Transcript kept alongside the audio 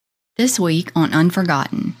This week on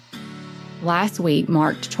Unforgotten. Last week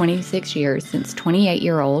marked 26 years since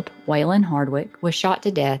 28-year-old Waylon Hardwick was shot to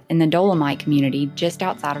death in the Dolomite community just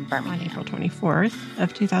outside of Birmingham. On April 24th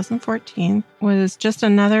of 2014 was just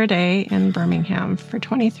another day in Birmingham for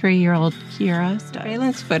 23-year-old KStubbs.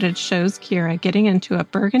 Surveillance footage shows Kira getting into a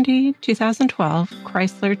burgundy 2012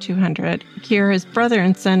 Chrysler 200. Kira's brother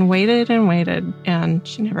and son waited and waited, and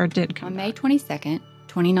she never did come On back. May 22nd,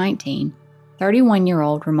 2019,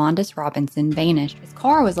 31-year-old RRobinson vanished. His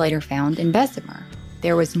car was later found in Bessemer.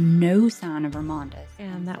 There was no sign of Remondis.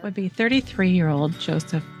 And that would be 33-year-old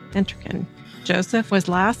JEntrekin. Joseph was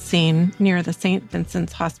last seen near the St.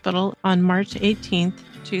 Vincent's Hospital on March 18th,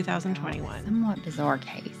 2021. Somewhat bizarre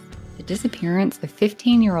case. The disappearance of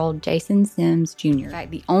 15-year-old JSims Jr. In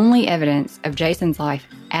fact, the only evidence of Jason's life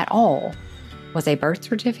at all was a birth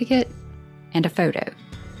certificate and a photo.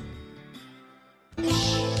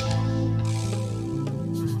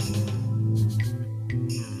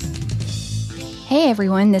 Hey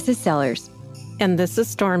everyone, this is Sellers. And this is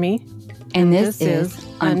Stormy. And this is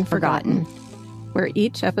Unforgotten, where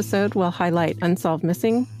each episode will highlight unsolved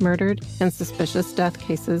missing, murdered, and suspicious death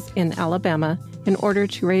cases in Alabama in order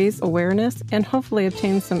to raise awareness and hopefully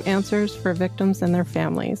obtain some answers for victims and their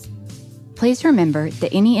families. Please remember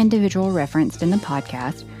that any individual referenced in the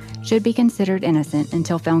podcast should be considered innocent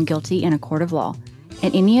until found guilty in a court of law,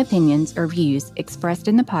 and any opinions or views expressed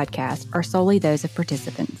in the podcast are solely those of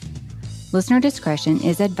participants. Listener discretion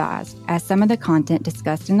is advised, as some of the content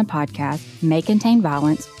discussed in the podcast may contain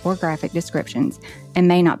violence or graphic descriptions and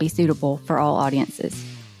may not be suitable for all audiences.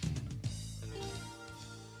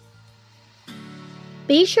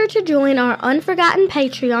 Be sure to join our Unforgotten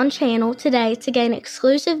Patreon channel today to gain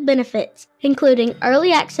exclusive benefits, including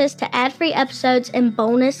early access to ad-free episodes and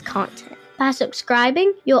bonus content. By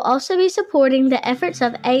subscribing, you'll also be supporting the efforts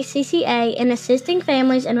of ACCA in assisting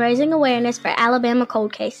families and raising awareness for Alabama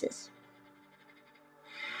cold cases.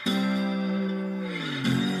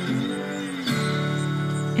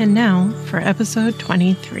 And now for episode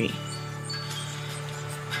 23.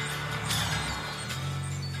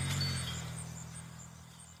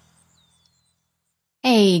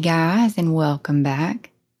 Hey guys, and welcome back.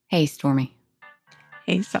 Hey Stormy.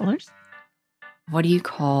 Hey, Sellers. What do you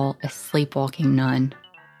call a sleepwalking nun?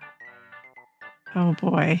 Oh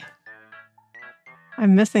boy.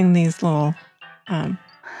 I'm missing these little,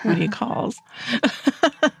 what do you call?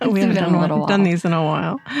 We haven't done these in a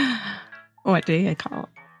while. What do you call it?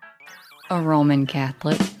 A Roman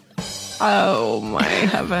Catholic. Oh my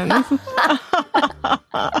heavens.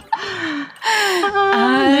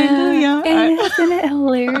 Isn't it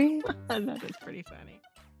hilarious? That is pretty funny.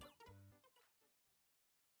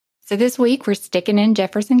 So this week we're sticking in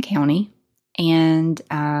Jefferson County, and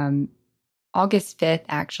August 5th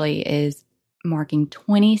actually is marking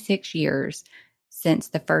 26 years since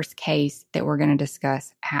the first case that we're going to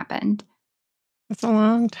discuss happened. That's a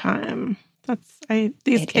long time.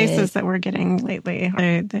 These cases that we're getting lately,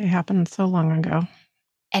 they happened so long ago.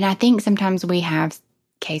 And I think sometimes we have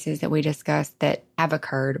cases that we discuss that have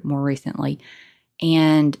occurred more recently.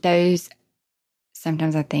 And those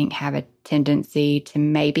sometimes I think have a tendency to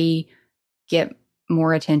maybe get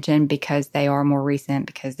more attention because they are more recent,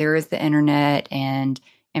 because there is the internet and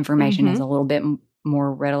information is a little bit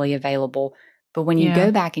more readily available. But when you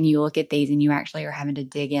go back and you look at these and you actually are having to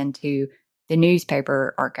dig into the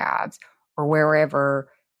newspaper archives or wherever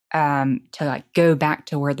to like go back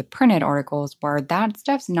to where the printed articles were, that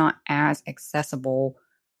stuff's not as accessible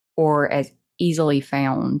or as easily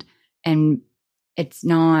found. And it's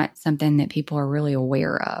not something that people are really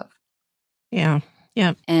aware of. Yeah.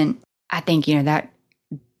 Yeah. And I think, that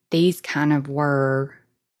these kind of were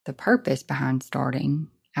the purpose behind starting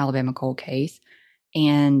Alabama Cold Case.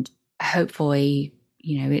 And hopefully,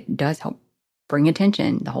 it does help bring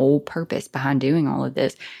attention. The whole purpose behind doing all of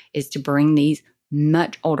this is to bring these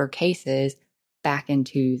much older cases back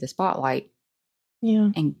into the spotlight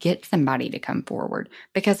and get somebody to come forward.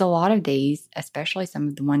 Because a lot of these, especially some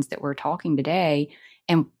of the ones that we're talking today,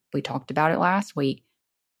 and we talked about it last week,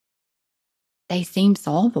 they seem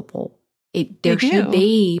solvable. There should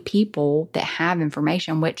be people that have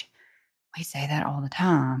information, which we say that all the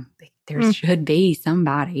time. There should be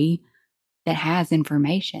somebody that has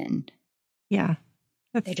information. Yeah,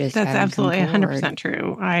 that's absolutely 100%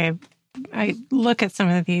 true. I look at some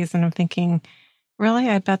of these and I'm thinking, really,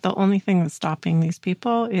 I bet the only thing that's stopping these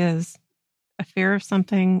people is a fear of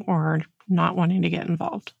something or not wanting to get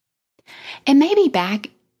involved. And maybe back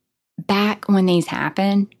when these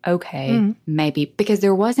happened, maybe, because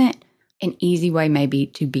there wasn't an easy way maybe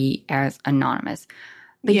to be as anonymous.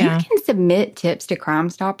 But you can submit tips to Crime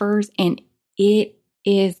Stoppers and it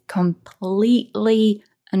is completely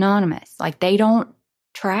anonymous. Like, they don't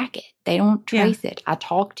track it. They don't trace it. I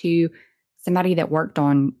talked to somebody that worked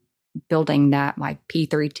on building that like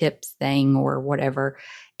P3 tips thing or whatever.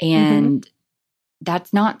 And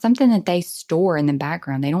that's not something that they store in the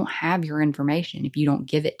background. They don't have your information if you don't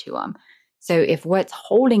give it to them. So if what's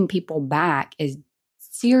holding people back is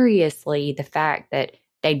seriously the fact that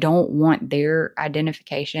they don't want their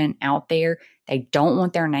identification out there, they don't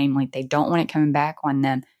want their name leaked, they don't want it coming back on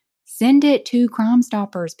them, send it to Crime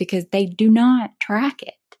Stoppers because they do not track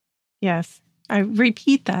it. Yes. I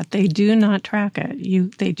repeat that. They do not track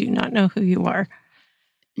it. They do not know who you are.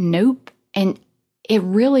 Nope. And it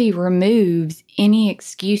really removes any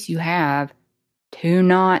excuse you have to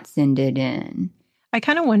not send it in. I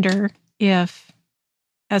kind of wonder if,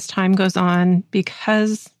 as time goes on,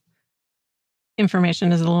 because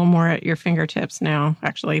information is a little more at your fingertips now,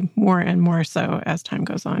 actually more and more so as time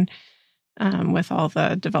goes on, with all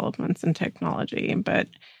the developments in technology. But,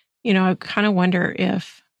 I kind of wonder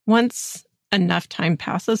if once enough time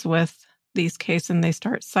passes with these cases and they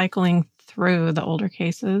start cycling through the older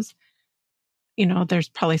cases, there's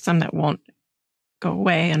probably some that won't go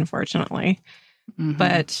away, unfortunately.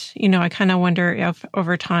 But, I kind of wonder if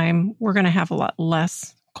over time we're going to have a lot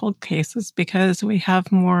less cold cases because we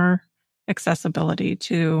have more accessibility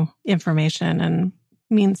to information and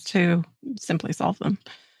means to simply solve them.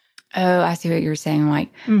 Oh, I see what you're saying. Like,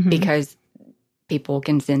 because people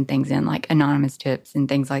can send things in, like anonymous tips and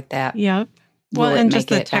things like that. Yep. Well, and just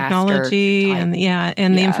the technology and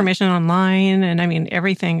the information online. And I mean,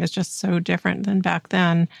 everything is just so different than back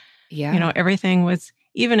then. Yeah. Everything was,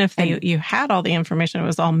 even if you had all the information, it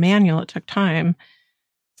was all manual. It took time.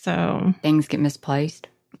 So things get misplaced.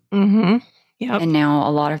 Yep. And now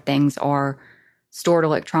a lot of things are stored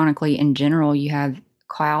electronically. In general, you have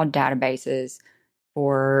cloud databases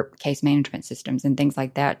for case management systems and things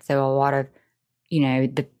like that. So a lot of,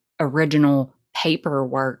 the original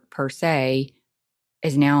paperwork per se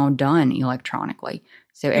is now done electronically.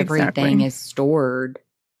 So everything is stored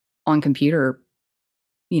on computer,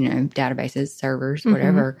 databases, servers,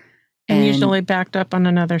 whatever. And usually backed up on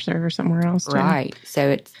another server somewhere else too. Right.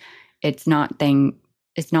 So it's not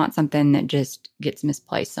something that just gets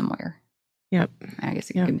misplaced somewhere. Yep. I guess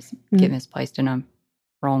it could get misplaced in a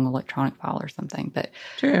wrong electronic file or something. But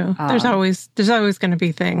true. There's always going to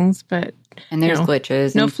be things, but and there's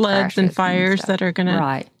glitches, no floods and fires that are going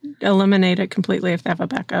to eliminate it completely if they have a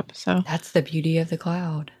backup. So that's the beauty of the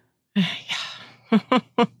cloud.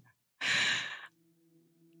 Yeah.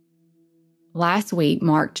 Last week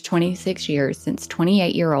marked 26 years since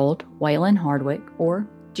 28-year-old Waylon Hardwick, or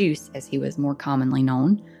Juice as he was more commonly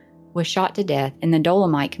known, was shot to death in the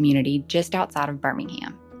Dolomite community just outside of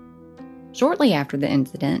Birmingham. Shortly after the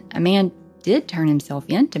incident, a man did turn himself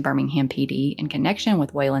in to Birmingham PD in connection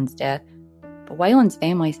with Waylon's death, but Waylon's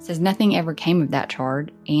family says nothing ever came of that charge,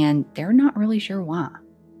 and they're not really sure why.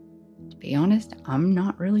 To be honest, I'm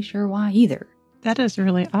not really sure why either. That is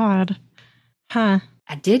really odd. Huh.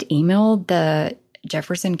 I did email the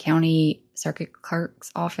Jefferson County Circuit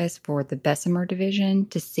Clerk's office for the Bessemer Division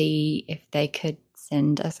to see if they could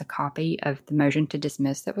send us a copy of the motion to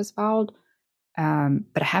dismiss that was filed.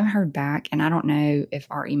 But I haven't heard back, and I don't know if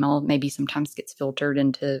our email maybe sometimes gets filtered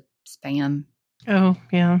into spam. Oh,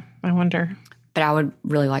 yeah. I wonder. But I would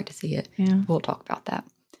really like to see it. Yeah. We'll talk about that.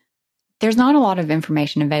 There's not a lot of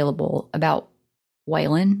information available about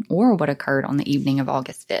Waylon or what occurred on the evening of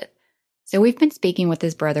August 5th. So we've been speaking with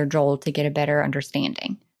his brother Joel to get a better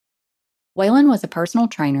understanding. Waylon was a personal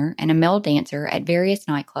trainer and a male dancer at various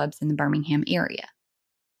nightclubs in the Birmingham area.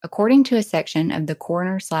 According to a section of the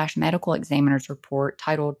coroner/medical examiner's report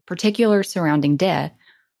titled Particulars Surrounding Death,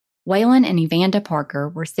 Waylon and Evander Parker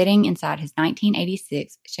were sitting inside his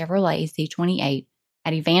 1986 Chevrolet C28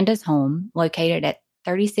 at Evander's home located at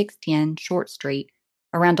 3610 Short Street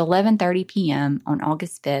around 11:30 p.m. on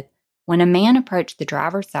August 5th when a man approached the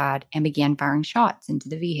driver's side and began firing shots into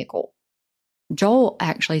the vehicle. Joel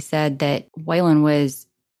actually said that Waylon was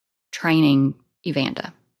training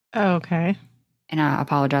Evander. Oh, okay. And I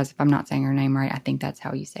apologize if I'm not saying her name right. I think that's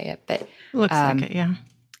how you say it. But looks like it, yeah.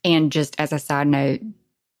 And just as a side note,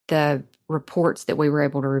 the reports that we were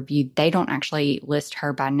able to review, they don't actually list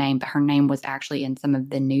her by name, but her name was actually in some of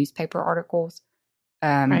the newspaper articles.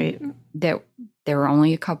 Right. That there were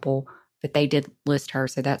only a couple, but they did list her,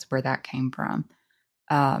 so that's where that came from.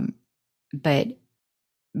 But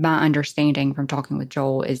my understanding from talking with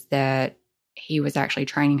Joel is that he was actually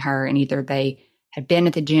training her, and either they had been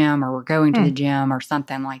at the gym or were going to the gym or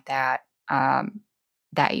something like that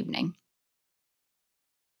that evening.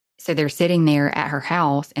 So they're sitting there at her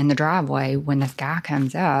house in the driveway when this guy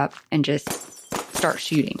comes up and just starts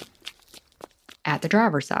shooting at the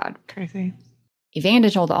driver's side. Crazy. Evander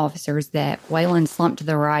told the officers that Waylon slumped to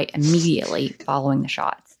the right immediately following the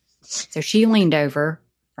shots. So she leaned over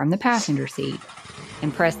from the passenger seat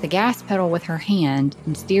and pressed the gas pedal with her hand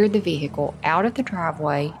and steered the vehicle out of the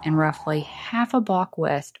driveway and roughly half a block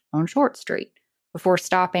west on Short Street before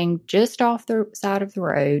stopping just off the side of the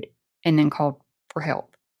road and then called for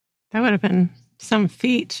help. That would have been some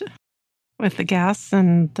feat with the gas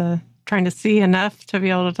and the trying to see enough to be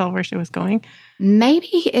able to tell where she was going. Maybe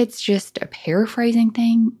it's just a paraphrasing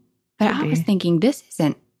thing, but Could I was thinking this is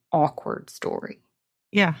an awkward story.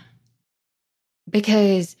 Yeah.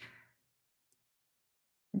 Because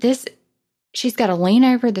she's got to lean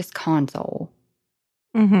over this console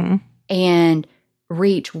and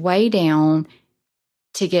reach way down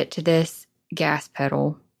to get to this gas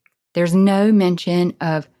pedal. There's no mention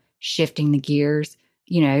of shifting the gears,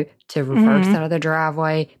 to reverse out of the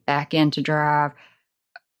driveway, back into drive,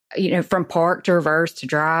 from park to reverse to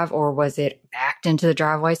drive, or was it backed into the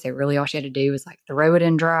driveway? So really all she had to do was throw it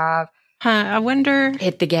in drive. I wonder.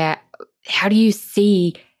 Hit the gas. How do you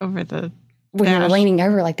see over the when dash. you're leaning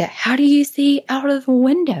over like that? How do you see out of the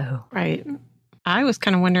window? Right. I was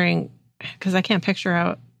kind of wondering, because I can't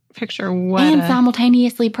picture what. And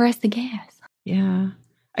simultaneously press the gas. Yeah.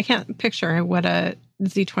 I can't picture what a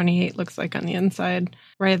Z28 looks like on the inside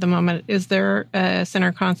right at the moment. Is there a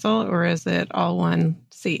center console or is it all one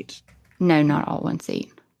seat? No, not all one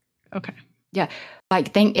seat. Okay. Yeah.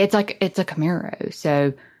 It's a Camaro.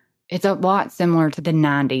 So it's a lot similar to the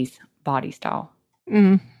 90s body style.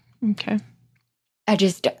 Okay. I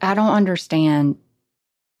don't understand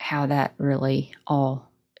how that really all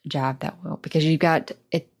jived that well, because you got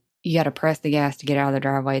to press the gas to get out of the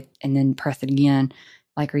driveway and then press it again.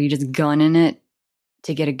 Are you just gunning it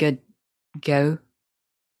to get a good go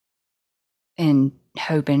and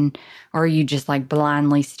hoping, or are you just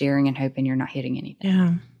blindly steering and hoping you're not hitting anything?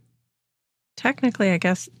 Yeah. Technically, I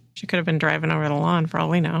guess she could have been driving over the lawn for all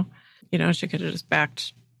we know. She could have just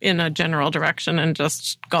backed in a general direction and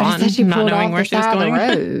just gone, not knowing where she was going.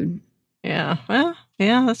 Road. Yeah. Well,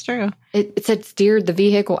 yeah, that's true. It said steered the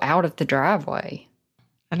vehicle out of the driveway.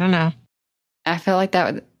 I don't know. I feel like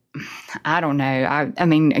that would, I don't know. I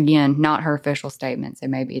mean, again, not her official statement, so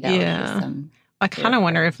maybe that was just some... I kind of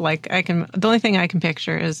wonder if, the only thing I can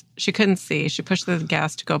picture is she couldn't see. She pushed the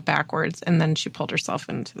gas to go backwards, and then she pulled herself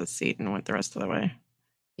into the seat and went the rest of the way.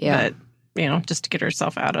 Yeah. But, just to get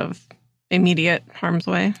herself out of immediate harm's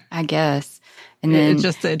way. I guess. And then it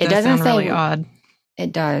does sound really odd.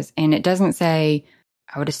 It does. And it doesn't say,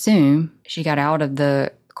 I would assume she got out of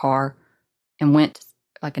the car and went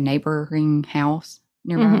to a neighboring house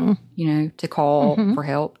nearby, to call for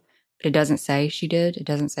help. But it doesn't say she did. It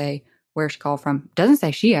doesn't say where she called from. It doesn't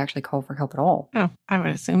say she actually called for help at all. Oh, I would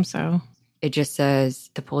assume so. It just says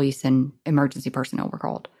the police and emergency personnel were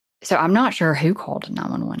called. So I'm not sure who called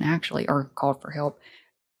 911 actually, or called for help.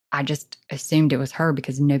 I just assumed it was her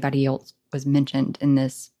because nobody else was mentioned in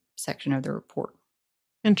this section of the report.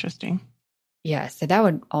 Interesting. Yeah, so that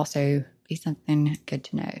would also be something good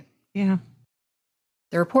to know. Yeah.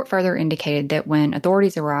 The report further indicated that when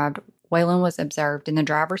authorities arrived, Waylon was observed in the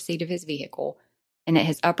driver's seat of his vehicle and that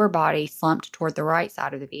his upper body slumped toward the right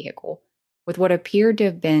side of the vehicle, with what appeared to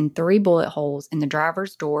have been 3 bullet holes in the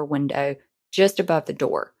driver's door window just above the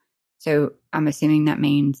door. So I'm assuming that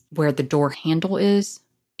means where the door handle is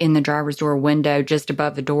in the driver's door window, just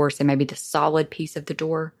above the door. So maybe the solid piece of the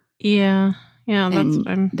door. Yeah. Yeah. That's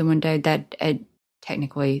the window that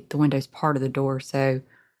technically the window's part of the door. So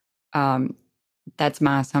that's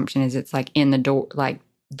my assumption is it's in the door,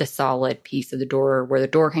 the solid piece of the door where the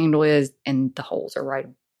door handle is, and the holes are right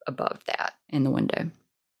above that in the window.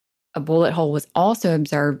 A bullet hole was also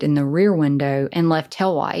observed in the rear window and left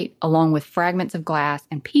taillight, along with fragments of glass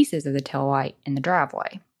and pieces of the taillight in the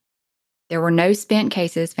driveway. There were no spent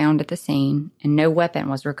cases found at the scene, and no weapon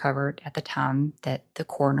was recovered at the time that the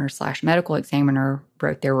coroner/medical examiner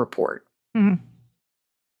wrote their report. Mm-hmm.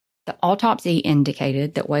 The autopsy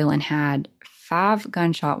indicated that Waylon had 5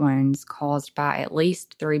 gunshot wounds caused by at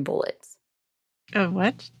least 3 bullets.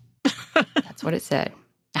 What? That's what it said.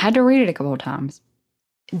 I had to read it a couple of times.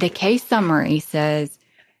 The case summary says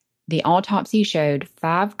the autopsy showed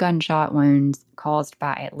 5 gunshot wounds caused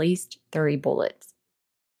by at least 3 bullets.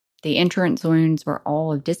 The entrance wounds were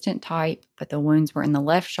all of distant type, but the wounds were in the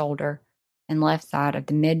left shoulder and left side of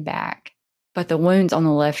the mid-back. But the wounds on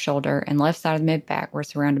the left shoulder and left side of the mid-back were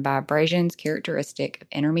surrounded by abrasions characteristic of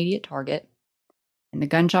intermediate target, and the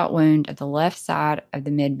gunshot wound at the left side of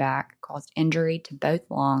the mid-back caused injury to both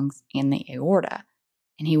lungs and the aorta,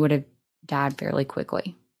 and he would have died fairly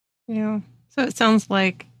quickly. Yeah. So it sounds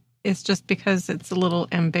like it's just because it's a little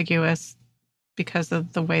ambiguous because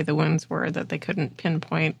of the way the wounds were that they couldn't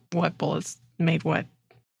pinpoint what bullets made what.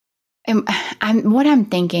 And what I'm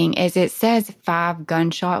thinking is it says 5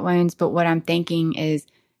 gunshot wounds, but what I'm thinking is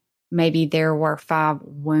maybe there were 5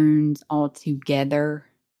 wounds altogether,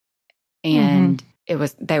 and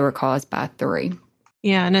they were caused by 3.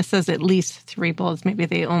 Yeah, and it says at least 3 bullets. Maybe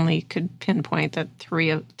they only could pinpoint that 3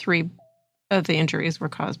 of the injuries were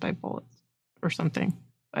caused by bullets or something.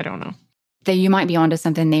 I don't know. You might be onto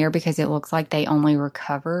something there because it looks like they only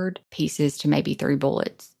recovered pieces to maybe 3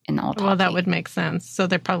 bullets in the autopsy. Well, that would make sense. So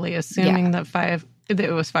they're probably assuming that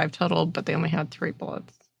it was 5 total, but they only had 3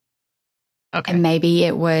 bullets. Okay. And maybe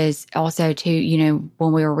it was also too,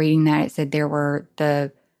 when we were reading that, it said there were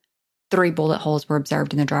the 3 bullet holes were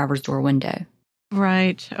observed in the driver's door window.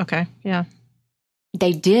 Right. Okay. Yeah.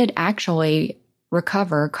 They did actually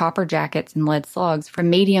recover copper jackets and lead slugs from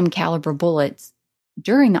medium caliber bullets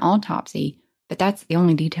during the autopsy, but that's the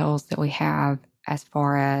only details that we have as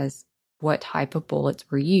far as what type of bullets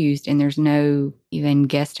were used, and there's no even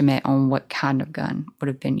guesstimate on what kind of gun would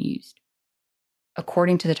have been used.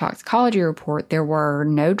 According to the toxicology report, there were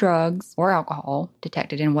no drugs or alcohol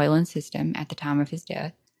detected in Wayland's system at the time of his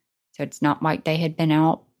death, so it's not like they had been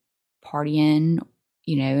out partying,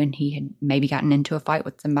 and he had maybe gotten into a fight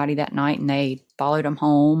with somebody that night and they followed him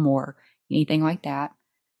home or anything like that.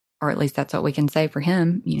 Or at least that's what we can say for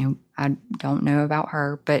him. I don't know about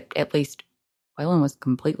her, but at least Wayland was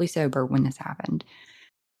completely sober when this happened.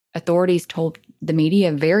 Authorities told the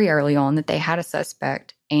media very early on that they had a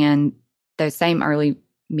suspect, and those same early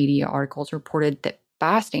media articles reported that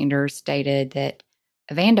bystanders stated that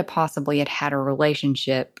Evander possibly had a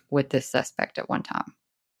relationship with this suspect at one time.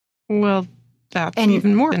 Well, that's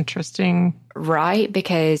even more interesting. Right,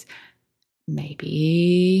 because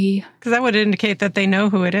maybe... Because that would indicate that they know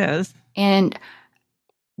who it is. And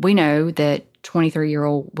we know that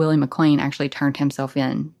 23-year-old Willie McLean actually turned himself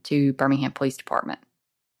in to Birmingham Police Department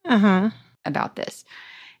about this.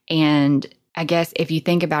 And I guess if you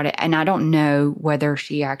think about it, and I don't know whether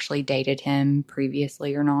she actually dated him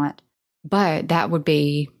previously or not, but that would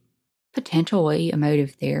be potentially a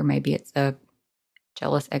motive there. Maybe it's a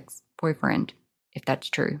jealous ex-boyfriend, if that's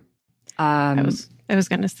true. I was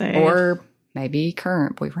going to say. Or maybe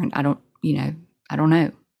current boyfriend. I don't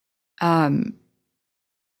know.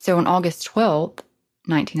 So on August 12th,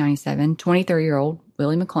 1997, 23-year-old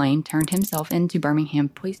Willie McLean turned himself into Birmingham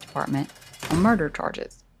Police Department on murder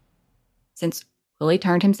charges. Since Willie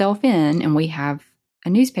turned himself in, and we have a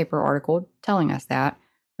newspaper article telling us that,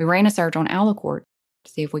 we ran a search on Alacourt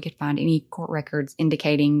to see if we could find any court records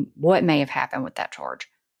indicating what may have happened with that charge.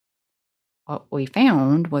 What we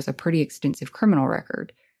found was a pretty extensive criminal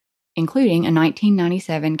record, including a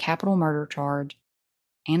 1997 capital murder charge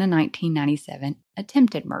and a 1997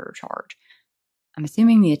 attempted murder charge. I'm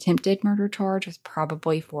assuming the attempted murder charge was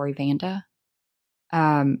probably for Evander.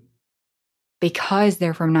 Because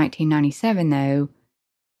they're from 1997, though,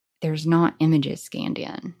 there's not images scanned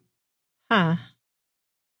in.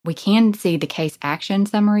 We can see the case action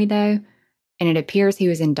summary, though, and it appears he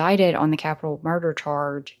was indicted on the capital murder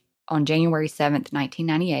charge on January 7th,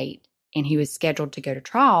 1998, and he was scheduled to go to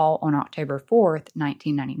trial on October 4th,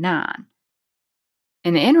 1999.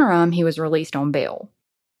 In the interim, he was released on bail,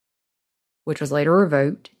 which was later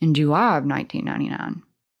revoked in July of 1999.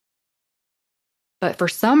 But for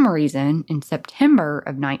some reason, in September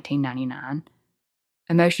of 1999,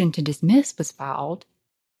 a motion to dismiss was filed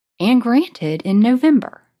and granted in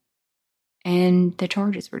November, and the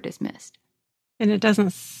charges were dismissed. And it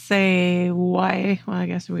doesn't say why. Well, I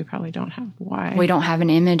guess we probably don't have why. We don't have an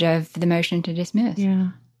image of the motion to dismiss. Yeah.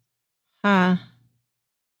 I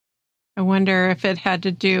wonder if it had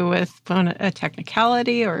to do with a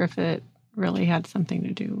technicality or if it really had something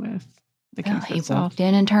to do with the case he itself. Walked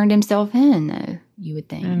in and turned himself in, though, you would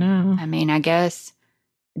think. I know. I mean, I guess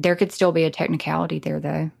there could still be a technicality there,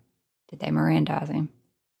 though. Did they Mirandize him?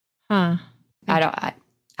 I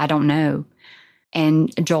don't know.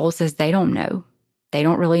 And Joel says they don't know. They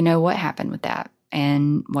don't really know what happened with that.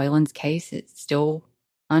 And Wayland's case is still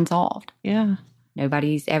unsolved. Yeah.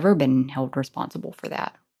 Nobody's ever been held responsible for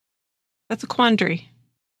that. That's a quandary.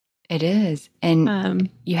 It is. And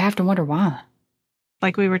you have to wonder why.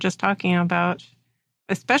 Like we were just talking about,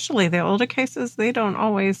 especially the older cases, they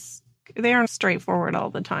aren't straightforward all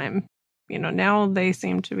the time. Now they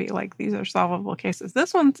seem to be like, these are solvable cases.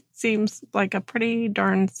 This one seems like a pretty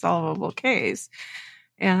darn solvable case.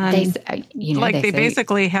 And they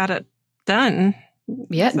basically had it done.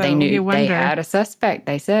 Yeah, so they knew they had a suspect.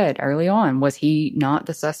 They said early on, was he not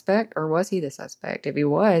the suspect or was he the suspect? If he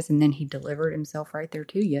was, and then he delivered himself right there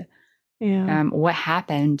to you, Yeah. What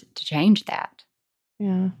happened to change that?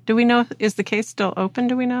 Yeah. Do we know, is the case still open?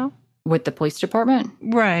 Do we know? With the police department?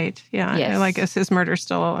 Right. Yeah. Yes. Like, is his murder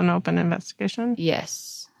still an open investigation?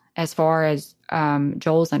 Yes. As far as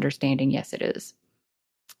Joel's understanding, yes, it is.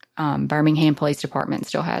 Birmingham Police Department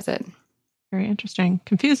still has it. Very interesting.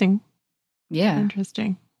 Confusing. Yeah.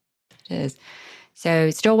 Interesting. It is.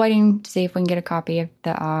 So still waiting to see if we can get a copy of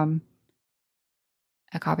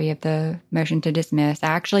the motion to dismiss. I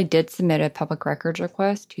actually did submit a public records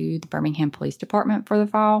request to the Birmingham Police Department for the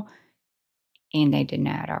file, and they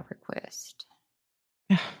denied our request.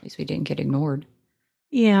 Yeah. At least we didn't get ignored.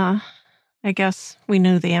 Yeah. I guess we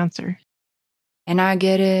knew the answer. And I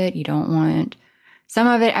get it. You don't want... Some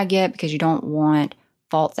of it I get because you don't want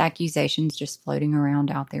false accusations just floating around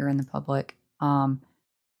out there in the public.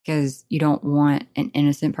 Because you don't want an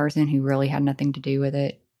innocent person who really had nothing to do with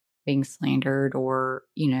it being slandered, or,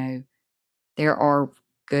 there are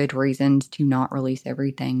good reasons to not release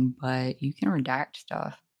everything, but you can redact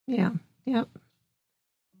stuff. Yeah. Yep.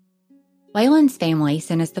 Waylon's family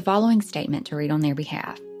sent us the following statement to read on their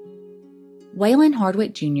behalf. Waylon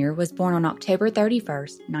Hardwick Jr. was born on October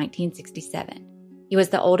 31st, 1967. He was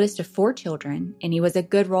the oldest of 4 children, and he was a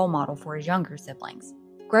good role model for his younger siblings.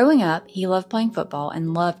 Growing up, he loved playing football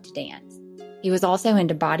and loved to dance. He was also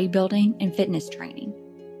into bodybuilding and fitness training.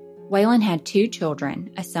 Waylon had 2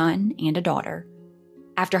 children, a son and a daughter.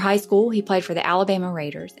 After high school, he played for the Alabama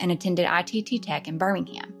Raiders and attended ITT Tech in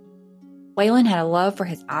Birmingham. Waylon had a love for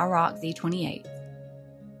his IROC Z28s.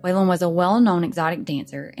 Waylon was a well-known exotic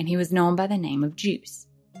dancer, and he was known by the name of Juice.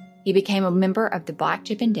 He became a member of the Black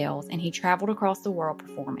Chippendales, and he traveled across the world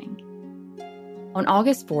performing. On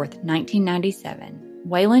August 4th, 1997,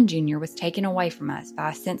 Waylon Jr. was taken away from us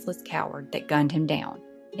by a senseless coward that gunned him down.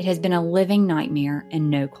 It has been a living nightmare and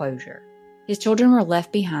no closure. His children were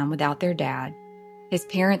left behind without their dad. His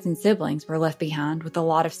parents and siblings were left behind with a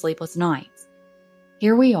lot of sleepless nights.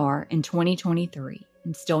 Here we are in 2023,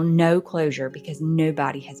 and still no closure because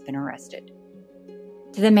nobody has been arrested.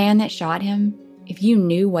 To the man that shot him, if you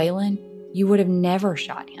knew Waylon, you would have never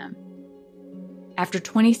shot him. After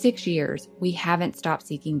 26 years, we haven't stopped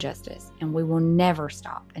seeking justice, and we will never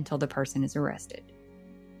stop until the person is arrested.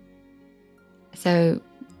 So,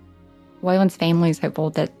 Waylon's family is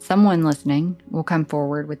hopeful that someone listening will come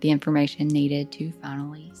forward with the information needed to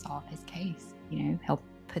finally solve his case. Help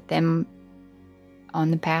put them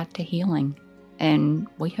on the path to healing. And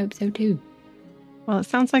we hope so too. Well, it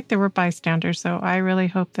sounds like there were bystanders, so I really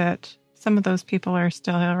hope that some of those people are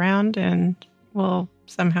still around and will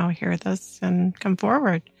somehow hear this and come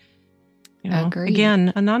forward. Agreed.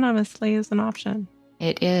 Again, anonymously is an option.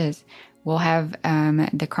 It is. We'll have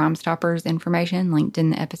the Crime Stoppers information linked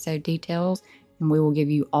in the episode details, and we will give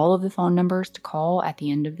you all of the phone numbers to call at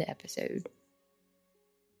the end of the episode.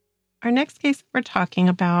 Our next case we're talking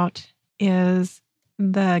about is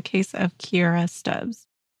the case of KStubbs.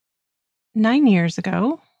 9 years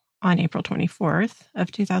ago, on April 24th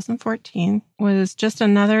of 2014, was just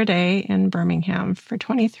another day in Birmingham for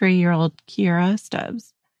 23-year-old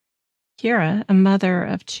KStubbs. Kira, a mother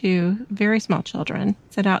of 2 very small children,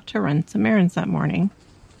 set out to run some errands that morning.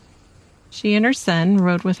 She and her son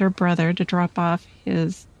rode with her brother to drop off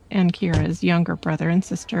his and Kira's younger brother and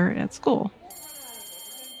sister at school.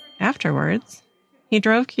 Afterwards, he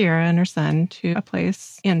drove Kira and her son to a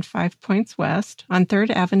place in 5 Points West on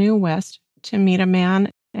 3rd Avenue West to meet a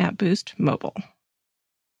man at Boost Mobile.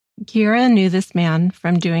 Kira knew this man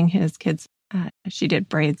from doing his kids' she did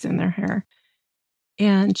braids in their hair.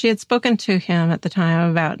 And she had spoken to him at the time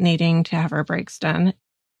about needing to have her brakes done,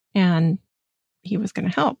 and he was going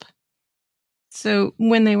to help. So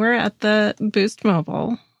when they were at the Boost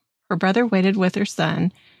Mobile, her brother waited with her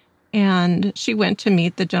son, and she went to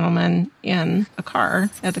meet the gentleman in a car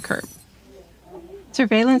at the curb.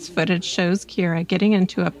 Surveillance footage shows Kira getting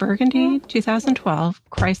into a burgundy 2012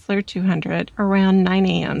 Chrysler 200 around 9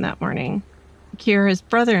 a.m. that morning. Kira's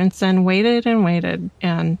brother and son waited and waited,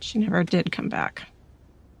 and she never did come back.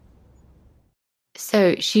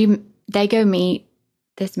 So they go meet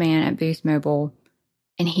this man at Boost Mobile,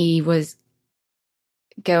 and he was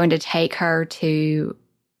going to take her to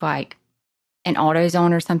like an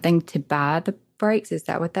AutoZone or something to buy the brakes. Is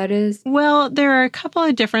that what that is? Well, there are a couple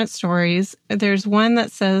of different stories. There's one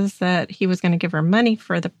that says that he was going to give her money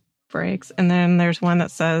for the brakes, and then there's one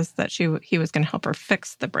that says that he was going to help her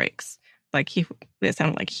fix the brakes. It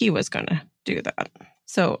sounded like he was going to do that.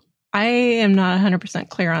 So I am not 100%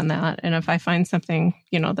 clear on that. And if I find something,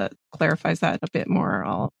 that clarifies that a bit more,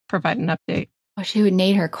 I'll provide an update. Well, she would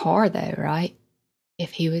need her car though, right?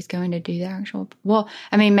 if he was going to do the actual, well,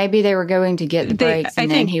 I mean, maybe they were going to get the brakes and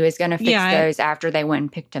then he was going to fix those after they went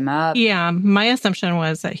and picked him up. Yeah, my assumption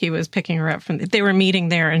was that he was picking her up they were meeting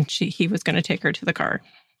there and he was going to take her to the car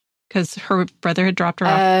because her brother had dropped her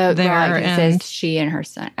off there. Right, and it says she and her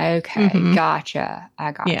son. Okay, gotcha.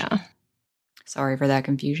 I gotcha. Yeah. Sorry for that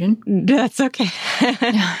confusion. That's okay.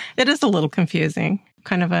 It is a little confusing.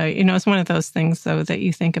 Kind of it's one of those things, though, that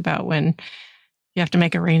you think about when you have to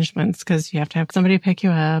make arrangements because you have to have somebody pick you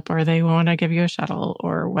up or they want to give you a shuttle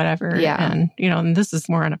or whatever. Yeah. And, and this is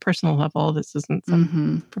more on a personal level. This isn't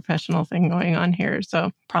some professional thing going on here.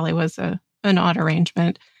 So probably was an odd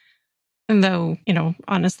arrangement. And though,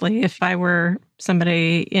 honestly, if I were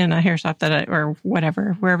somebody in a hair shop or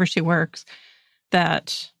whatever, wherever she works,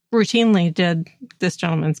 that routinely did this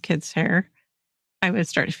gentleman's kid's hair, I would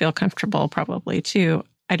start to feel comfortable probably too.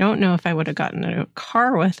 I don't know if I would have gotten in a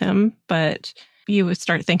car with him, but you would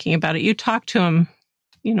start thinking about it. You talk to him,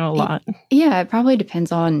 a lot. Yeah, it probably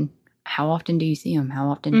depends on how often do you see him? How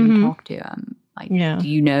often do you talk to him? Do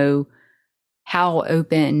you know how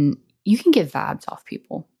open you can get vibes off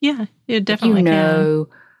people? Yeah, it definitely can.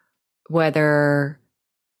 Whether,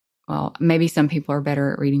 well, maybe some people are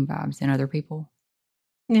better at reading vibes than other people.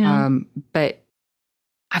 Yeah. But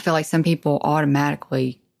I feel like some people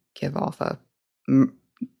automatically give off a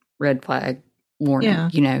red flag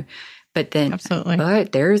warning, But then, absolutely.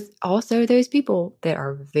 But there's also those people that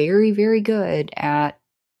are very, very good at,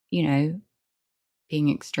 being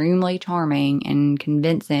extremely charming and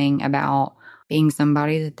convincing about being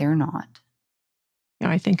somebody that they're not.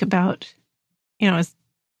 I think about, it's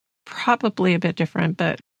probably a bit different,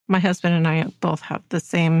 but my husband and I both have the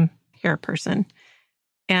same hair person,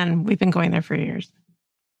 and we've been going there for years.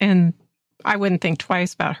 And I wouldn't think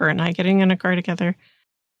twice about her and I getting in a car together.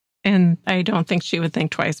 And I don't think she would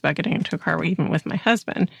think twice about getting into a car even with my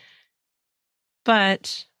husband.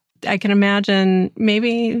 But I can imagine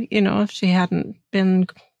maybe, if she hadn't been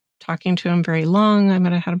talking to him very long, I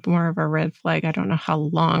might have had more of a red flag. I don't know how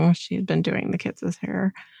long she had been doing the kids'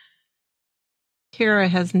 hair. Kira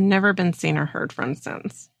has never been seen or heard from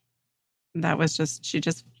since. That was she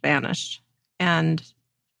just vanished. And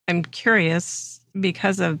I'm curious,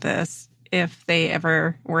 because of this, if they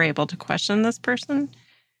ever were able to question this person,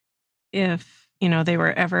 if, they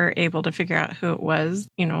were ever able to figure out who it was,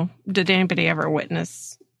 did anybody ever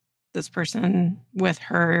witness this person with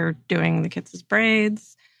her doing the kids'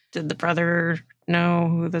 braids? Did the brother know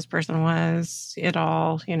who this person was at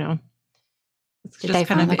all? It's Did just they kind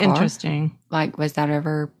find of the car? Interesting. Was that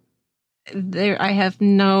ever? I have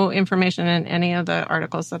no information in any of the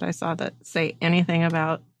articles that I saw that say anything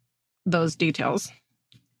about those details.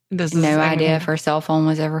 No idea if her cell phone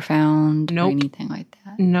was ever found or anything like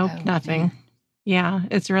that? Nope, nothing. Man. Yeah,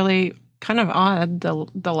 it's really kind of odd,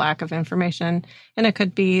 the lack of information. And it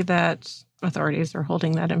could be that authorities are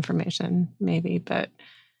holding that information, maybe, but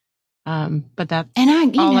that's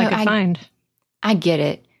all I could find. I get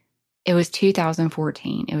it. It was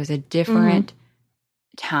 2014. It was a different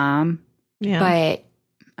time. Yeah. But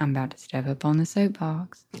I'm about to step up on the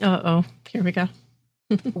soapbox. Uh-oh. Here we go.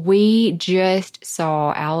 We just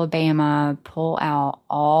saw Alabama pull out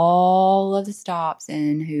all of the stops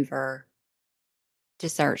in Hoover to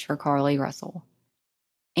search for Carly Russell.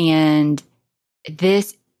 And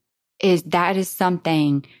that is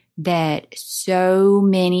something that so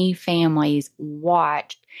many families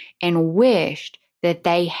watched and wished that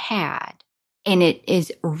they had. And it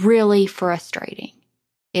is really frustrating.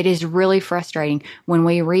 It is really frustrating when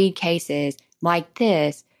we read cases like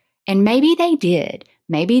this. And maybe they did.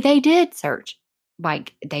 Maybe they did search,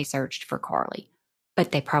 like they searched for Carly,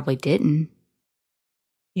 but they probably didn't.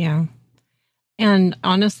 Yeah. And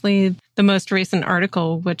honestly, the most recent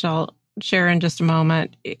article, which I'll share in just a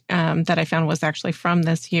moment, that I found was actually from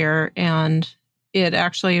this year. And it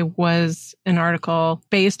actually was an article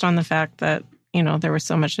based on the fact that, there was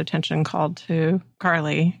so much attention called to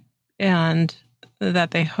Carly and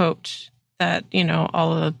that they hoped that,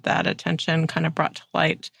 all of that attention kind of brought to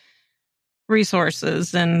light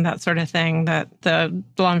resources and that sort of thing, that the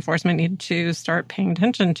law enforcement need to start paying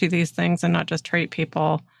attention to these things and not just treat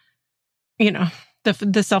people,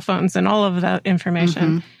 the cell phones and all of that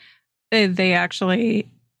information. They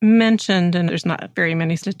actually mentioned, and there's not very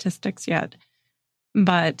many statistics yet,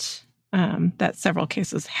 but that several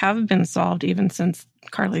cases have been solved even since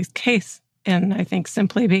Carly's case. And I think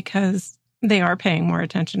simply because they are paying more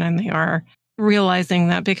attention and they are realizing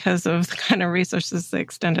that because of the kind of resources they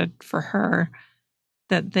extended for her,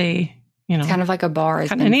 that they, it's kind of like a bar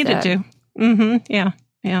kind of needed to.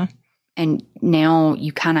 Yeah. And now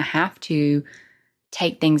you kind of have to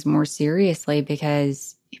take things more seriously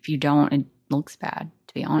because if you don't, looks bad,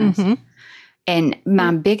 to be honest. And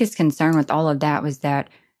my biggest concern with all of that was that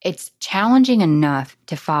it's challenging enough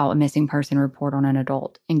to file a missing person report on an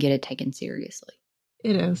adult and get it taken seriously.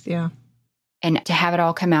 It is, yeah. And to have it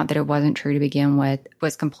all come out that it wasn't true to begin with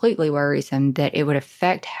was completely worrisome, that it would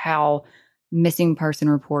affect how missing person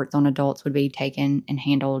reports on adults would be taken and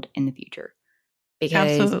handled in the future.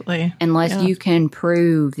 Because absolutely, unless you can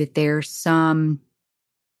prove that there's some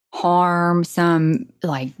harm, some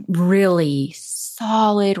like really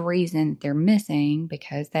solid reason that they're missing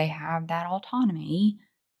because they have that autonomy,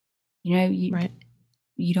 you know,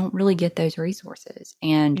 you don't really get those resources.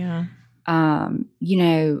 And, you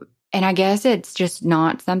know, and I guess it's just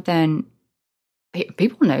not something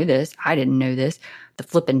people know this. I didn't know this. The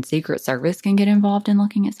flipping Secret Service can get involved in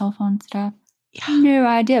looking at cell phone stuff. Yeah. No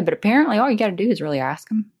idea. But apparently all you got to do is really ask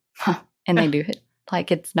them. And they do it. Like,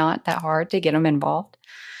 it's not that hard to get them involved.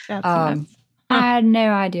 I had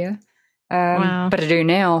no idea. Wow. But I do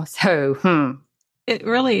now. So, It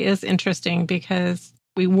really is interesting because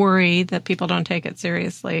we worry that people don't take it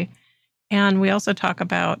seriously. And we also talk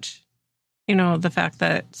about, you know, the fact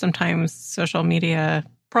that sometimes social media,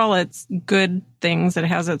 for all its good things, it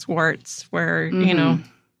has its warts where, you know,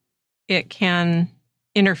 it can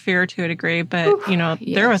interfere to a degree. But, you know,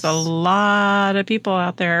 there was a lot of people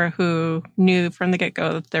out there who knew from the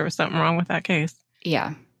get-go that there was something wrong with that case.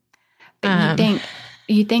 Yeah. But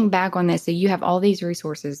you think back on this, so you have all these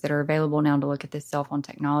resources that are available now to look at this cell phone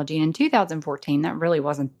technology. And in 2014, that really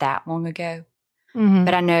wasn't that long ago.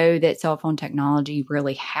 But I know that cell phone technology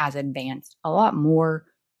really has advanced a lot more,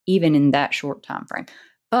 even in that short time frame.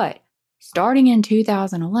 But starting in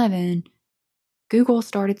 2011, Google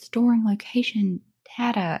started storing location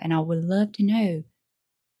data. And I would love to know,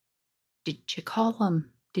 did you call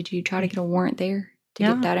them? Did you try to get a warrant there to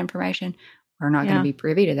get that information? We're not going to be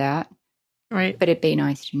privy to that. Right. But it'd be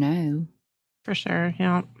nice to know. For sure,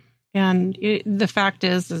 yeah. And the fact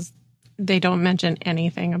is they don't mention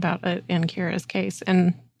anything about it in Kira's case.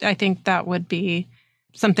 And I think that would be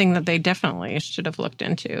something that they definitely should have looked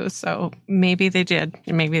into. So maybe they did,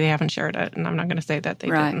 and maybe they haven't shared it. And I'm not going to say that they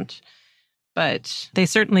didn't. But they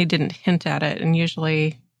certainly didn't hint at it. And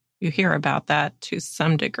usually you hear about that to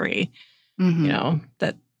some degree, you know,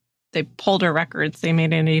 that they pulled her records. They may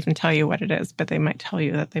not even tell you what it is, but they might tell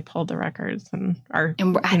you that they pulled the records and are,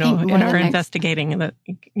 investigating that,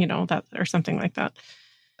 you know, that or something like that.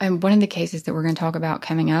 And one of the cases that we're going to talk about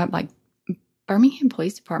coming up, like Birmingham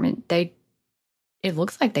Police Department, it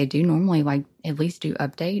looks like they do normally like at least do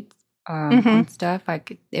updates on stuff.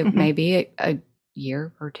 Like it may be a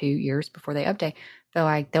year or 2 years before they update. So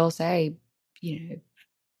like they'll say, you know,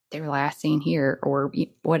 they were last seen here or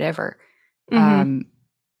whatever.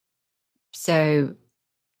 So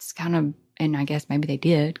it's kind of, and I guess maybe they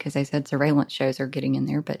did because they said surveillance shows are getting in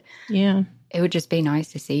there, but it would just be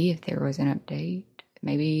nice to see if there was an update.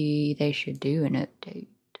 Maybe they should do an update.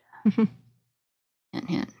 Hint,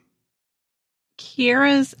 hint.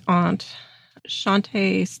 Kira's aunt,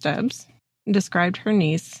 KStubbs, described her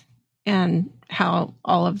niece and how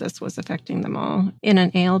all of this was affecting them all in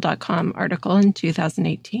an AL.com article in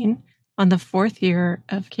 2018 on the 4th year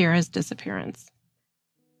of Kira's disappearance.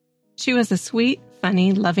 She was a sweet,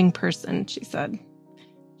 funny, loving person, she said.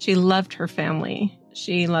 She loved her family.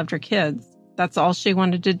 She loved her kids. That's all she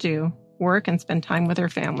wanted to do, work and spend time with her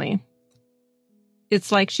family.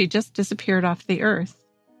 It's like she just disappeared off the earth.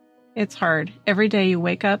 It's hard. Every day you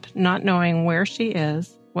wake up not knowing where she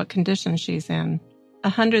is, what condition she's in.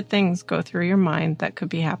 100 things go through your mind that could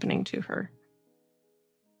be happening to her.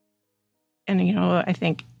 And, you know, I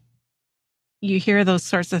think you hear those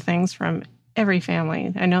sorts of things from every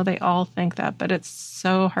family. I know they all think that, but it's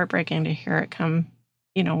so heartbreaking to hear it come,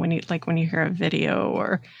 you know, when you hear a video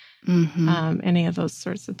or any of those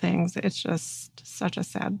sorts of things. It's just such a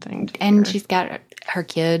sad thing to hear. She's got her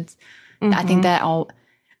kids. I think that that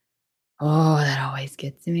always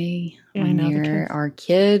gets me when there are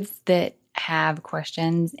kids that have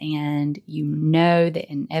questions and you know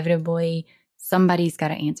that inevitably somebody's got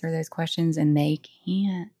to answer those questions and they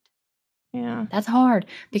can't. Yeah. That's hard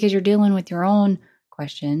because you're dealing with your own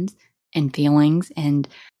questions and feelings and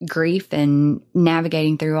grief and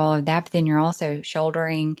navigating through all of that. But then you're also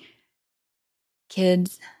shouldering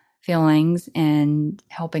kids' feelings and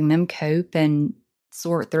helping them cope and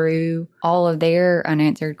sort through all of their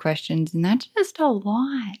unanswered questions. And that's just a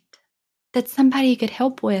lot that somebody could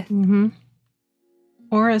help with.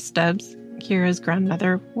 Ora Stubbs, Kira's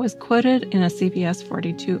grandmother, was quoted in a CBS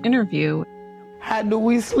 42 interview. How do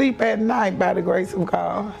we sleep at night by the grace of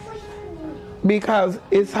God? Because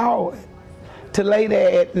it's hard to lay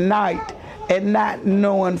there at night and not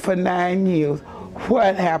knowing for 9 years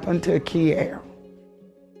what happened to Kiera.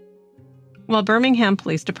 Well, Birmingham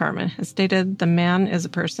Police Department has stated the man is a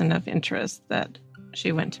person of interest that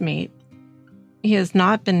she went to meet. He has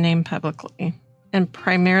not been named publicly, and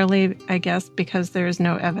primarily, I guess, because there is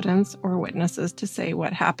no evidence or witnesses to say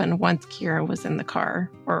what happened once Kiera was in the car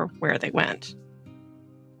or where they went.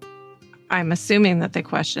 I'm assuming that they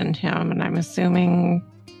questioned him, and I'm assuming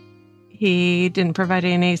he didn't provide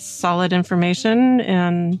any solid information,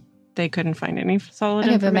 and they couldn't find any solid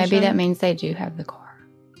information. But maybe that means they do have the car.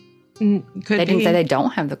 They didn't say they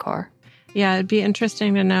don't have the car. Yeah, it'd be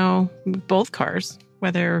interesting to know both cars,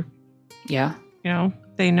 whether,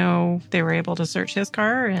 they know they were able to search his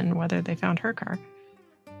car and whether they found her car.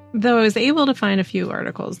 Though I was able to find a few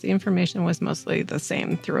articles, the information was mostly the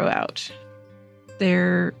same throughout.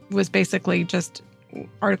 There was basically just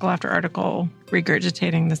article after article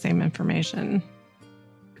regurgitating the same information.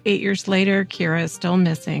 8 years later, Kiera is still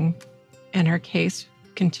missing, and her case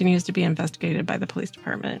continues to be investigated by the police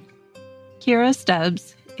department.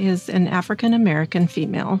 KStubbs is an African-American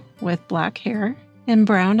female with black hair and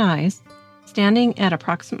brown eyes, standing at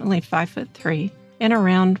approximately 5'3" and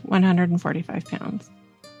around 145 pounds.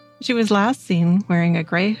 She was last seen wearing a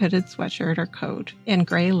gray hooded sweatshirt or coat and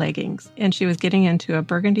gray leggings, and she was getting into a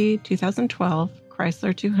burgundy 2012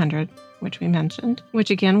 Chrysler 200, which we mentioned, which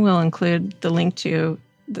again will include the link to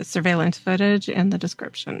the surveillance footage and the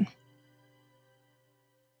description.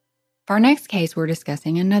 For our next case, we're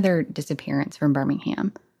discussing another disappearance from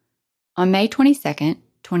Birmingham. On May 22nd,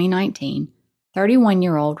 2019,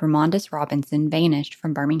 31-year-old RRobinson vanished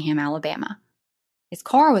from Birmingham, Alabama. His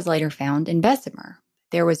car was later found in Bessemer.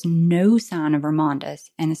 There was no sign of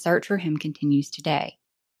Ramondus, and a search for him continues today.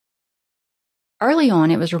 Early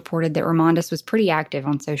on, it was reported that Ramondus was pretty active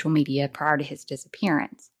on social media prior to his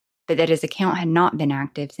disappearance, but that his account had not been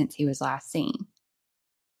active since he was last seen.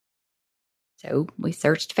 So we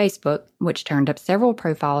searched Facebook, which turned up several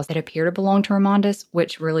profiles that appear to belong to Ramondus,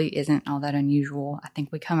 which really isn't all that unusual. I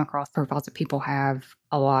think we come across profiles that people have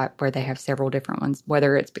a lot where they have several different ones,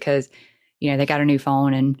 whether it's because, they got a new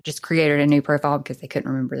phone and just created a new profile because they couldn't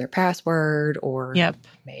remember their password, or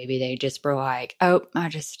maybe they just were like, oh, I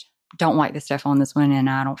just don't like the stuff on this one and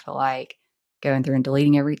I don't feel like going through and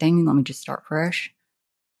deleting everything. Let me just start fresh.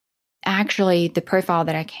 Actually, the profile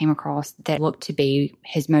that I came across that looked to be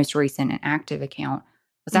his most recent and active account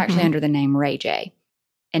was actually under the name Ray J.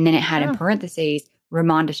 And then it had in parentheses,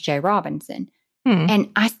 Ramondus J. Robinson. And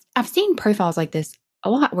I've seen profiles like this a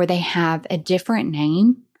lot where they have a different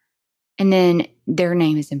name and then their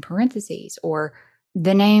name is in parentheses, or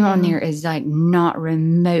the name on there is like not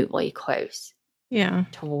remotely close to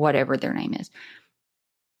whatever their name is.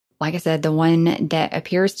 Like I said, the one that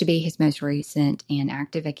appears to be his most recent and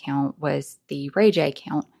active account was the Ray J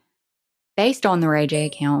account. Based on the Ray J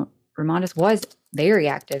account, Ramondus was very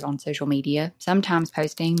active on social media, sometimes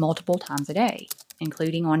posting multiple times a day,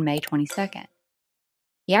 including on May 22nd.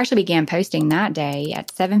 He actually began posting that day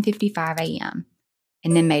at 7:55 a.m.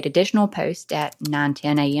 and then made additional posts at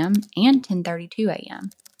 9:10 a.m. and 10:32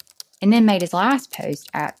 a.m. and then made his last post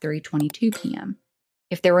at 3:22 p.m.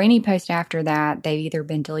 If there were any posts after that, they've either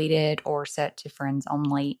been deleted or set to friends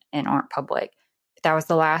only and aren't public. But that was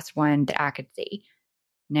the last one that I could see.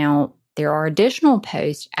 Now, there are additional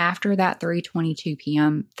posts after that 3:22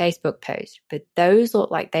 p.m. Facebook post, but those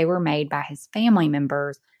look like they were made by his family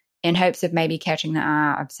members in hopes of maybe catching the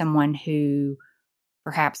eye of someone who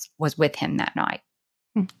perhaps was with him that night.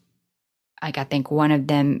 Like, I think one of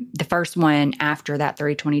them, the first one after that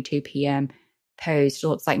 3:22 p.m. post,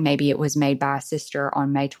 looks like maybe it was made by a sister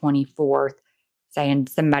on May 24th saying,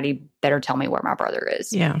 somebody better tell me where my brother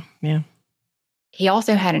is. Yeah. He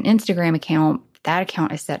also had an Instagram account. That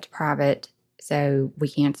account is set to private, so we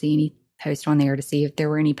can't see any posts on there to see if there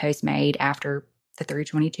were any posts made after the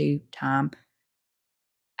 3:22 time.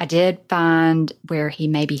 I did find where he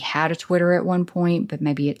maybe had a Twitter at one point, but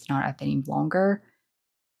maybe it's not up any longer.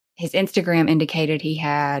 His Instagram indicated he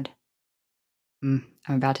had, I'm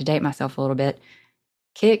about to date myself a little bit,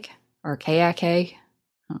 Kik or KIK.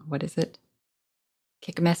 What is it?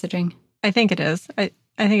 Kik messaging? I think it is. I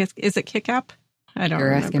think is it Kik app? I don't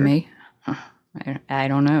remember. You're asking me? I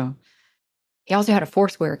don't know. He also had a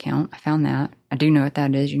Foursquare account. I found that. I do know what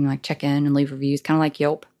that is. You can check in and leave reviews, kind of like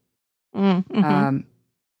Yelp.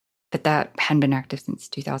 But that hadn't been active since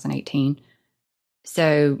 2018.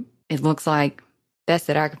 So it looks like, best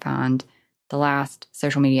that I could find, the last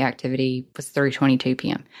social media activity was 3:22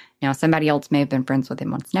 p.m. Now, somebody else may have been friends with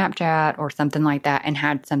him on Snapchat or something like that and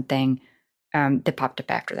had something that popped up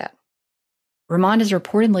after that. Ramondus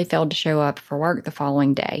reportedly failed to show up for work the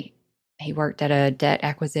following day. He worked at a debt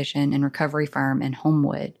acquisition and recovery firm in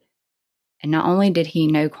Homewood. And not only did he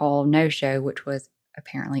no call, no show, which was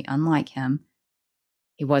apparently unlike him,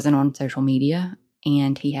 he wasn't on social media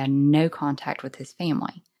and he had no contact with his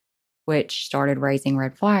family, which started raising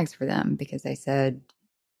red flags for them because they said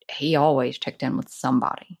he always checked in with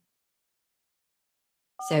somebody.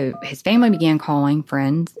 So his family began calling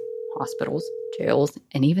friends, hospitals, jails,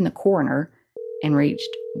 and even the coroner, and reached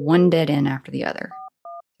one dead end after the other.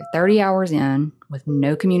 So 30 hours in, with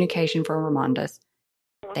no communication from Ramondas,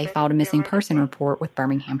 they filed a missing person report with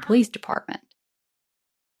Birmingham Police Department.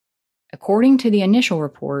 According to the initial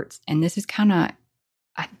reports, and this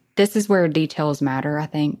is where details matter, I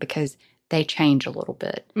think, because they change a little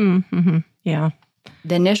bit. Mm-hmm. Yeah.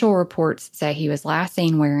 The initial reports say he was last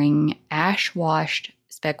seen wearing ash-washed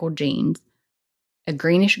speckled jeans, a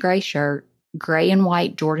greenish-gray shirt, gray and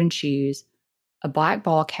white Jordan shoes, a black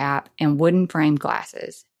ball cap, and wooden framed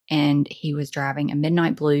glasses, and he was driving a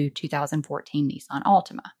midnight blue 2014 Nissan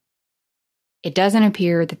Altima. It doesn't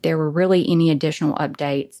appear that there were really any additional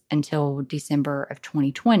updates until December of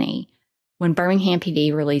 2020, when Birmingham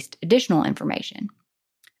PD released additional information.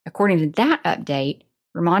 According to that update,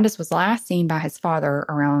 Ramondas was last seen by his father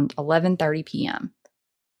around 11:30 p.m.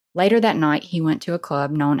 Later that night, he went to a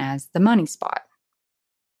club known as the Money Spot,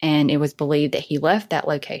 and it was believed that he left that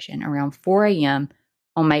location around 4 a.m.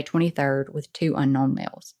 on May 23rd with 2 unknown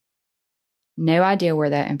males. No idea where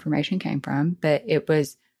that information came from, but it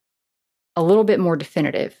was a little bit more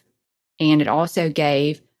definitive, and it also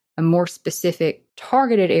gave a more specific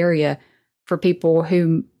targeted area for people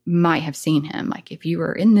who might have seen him. Like, if you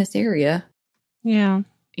were in this area, yeah,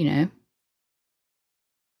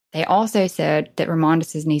 They also said that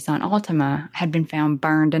Ramondas' Nissan Altima had been found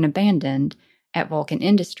burned and abandoned at Vulcan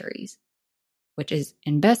Industries, which is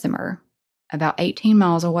in Bessemer, about 18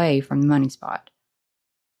 miles away from the Money Spot.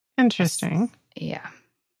 Interesting. Yeah.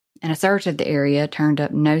 And a search of the area turned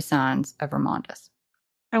up no signs of Ramondas.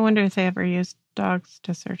 I wonder if they ever used dogs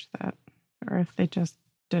to search that, or if they just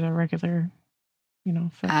did a regular,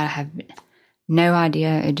 search. I have no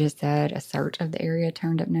idea. It just said a search of the area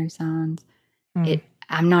turned up no signs.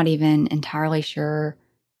 I'm not even entirely sure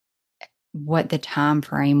what the time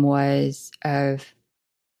frame was of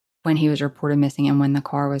when he was reported missing and when the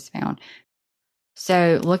car was found.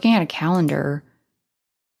 So looking at a calendar,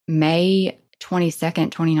 May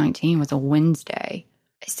 22nd, 2019 was a Wednesday.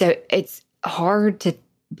 So it's hard to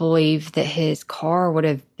believe that his car would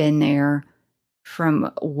have been there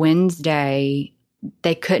from Wednesday.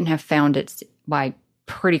 They couldn't have found it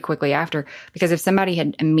pretty quickly after, because if somebody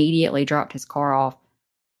had immediately dropped his car off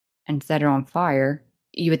and set it on fire,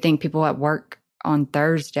 you would think people at work on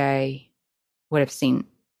Thursday would have seen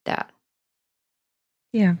that.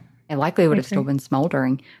 Yeah. It likely would have still been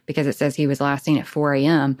smoldering, because it says he was last seen at 4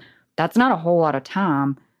 a.m. That's not a whole lot of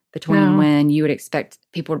time between when you would expect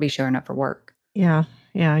people to be showing up for work. Yeah.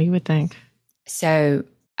 Yeah, you would think. So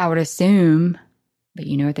I would assume, but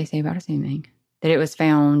you know what they say about assuming, that it was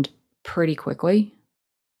found pretty quickly,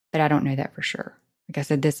 but I don't know that for sure. Like I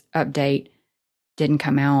said, this update didn't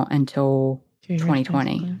come out until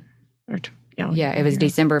 2020. It was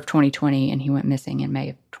December of 2020, and he went missing in May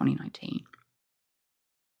of 2019.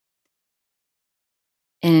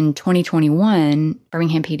 In 2021,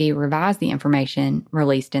 Birmingham PD revised the information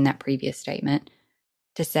released in that previous statement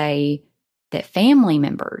to say that family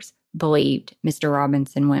members believed Mr.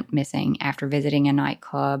 Robinson went missing after visiting a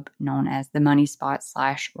nightclub known as the Money Spot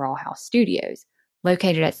 / Raw House Studios,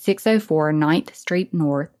 located at 604 9th Street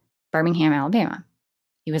North, Birmingham, Alabama.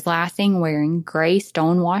 He was last seen wearing gray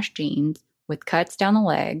stone-washed jeans with cuts down the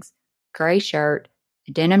legs, gray shirt,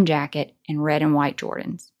 a denim jacket, and red and white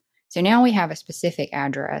Jordans. So now we have a specific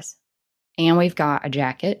address, and we've got a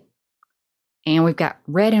jacket, and we've got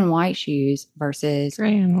red and white shoes versus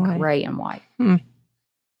gray and white.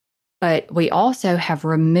 But we also have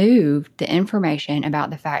removed the information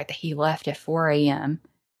about the fact that he left at 4 a.m.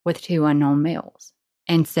 with 2 unknown males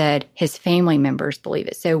and said his family members believe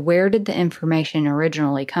it. So where did the information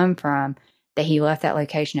originally come from that he left that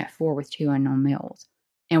location at 4 with 2 unknown males?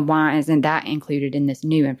 And why isn't that included in this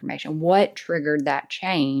new information? What triggered that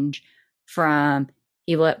change from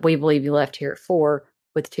we believe he left here at 4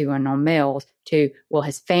 with 2 unknown males to, well,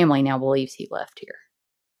 his family now believes he left here?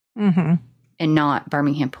 Mm-hmm. And not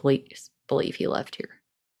Birmingham police believe he left here.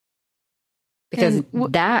 Because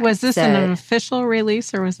was this an official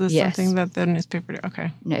release, or was this something that the newspaper did?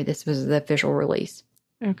 Okay. No, this was the official release.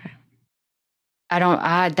 Okay.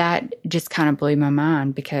 That just kind of blew my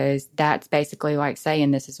mind, because that's basically like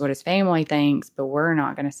saying this is what his family thinks, but we're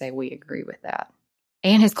not going to say we agree with that.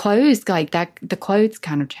 And his clothes, the clothes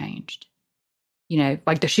kind of changed.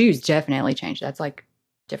 Like the shoes definitely changed. That's like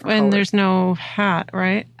different When colors. there's no hat,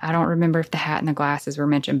 right? I don't remember if the hat and the glasses were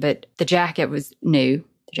mentioned, but the jacket was new.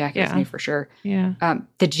 The jacket was new for sure. Yeah.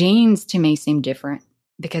 The jeans to me seem different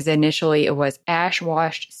because initially it was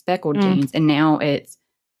ash-washed speckled jeans, and now it's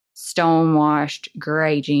stone-washed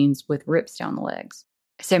gray jeans with rips down the legs.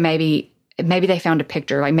 So maybe they found a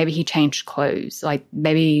picture. Like maybe he changed clothes. Like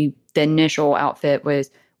maybe the initial outfit was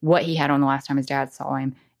what he had on the last time his dad saw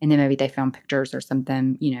him. And then maybe they found pictures or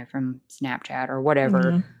something, from Snapchat or whatever.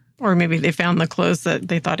 Mm-hmm. Or maybe they found the clothes that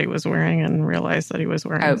they thought he was wearing and realized that he was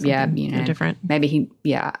wearing something different. Maybe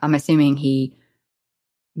I'm assuming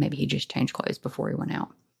maybe he just changed clothes before he went out.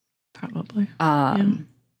 Probably.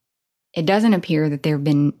 It doesn't appear that there have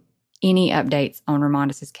been any updates on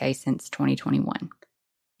Ramondis' case since 2021.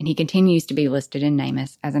 And he continues to be listed in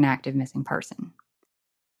NamUs as an active missing person.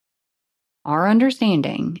 Our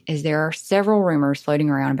understanding is there are several rumors floating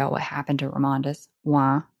around about what happened to Ramondis,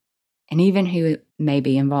 why, and even who may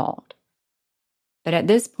be involved. But at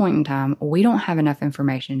this point in time, we don't have enough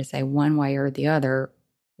information to say one way or the other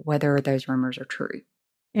whether those rumors are true.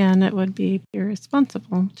 And it would be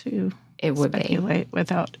irresponsible to speculate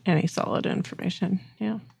without any solid information.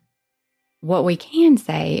 Yeah. What we can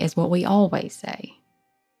say is what we always say.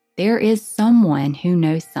 There is someone who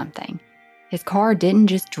knows something. His car didn't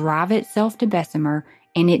just drive itself to Bessemer,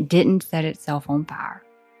 and it didn't set itself on fire.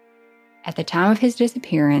 At the time of his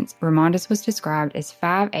disappearance, Ramondis was described as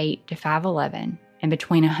 5'8" to 5'11" and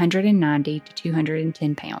between 190 to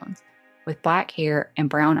 210 pounds, with black hair and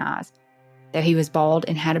brown eyes, though he was bald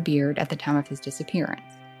and had a beard at the time of his disappearance.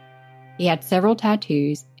 He had several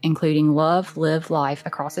tattoos, including Love, Live, Life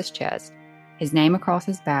across his chest, his name across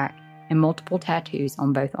his back, and multiple tattoos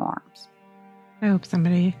on both arms. I hope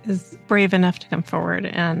somebody is brave enough to come forward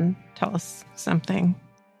and tell us something.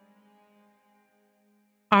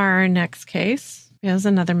 Our next case is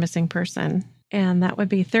another missing person, and that would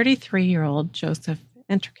be 33-year-old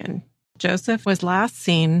JEntrekin. Joseph was last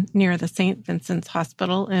seen near the St. Vincent's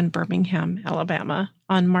Hospital in Birmingham, Alabama,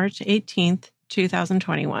 on March 18th,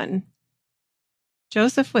 2021.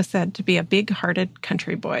 Joseph was said to be a big-hearted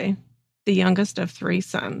country boy, the youngest of 3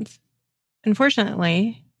 sons.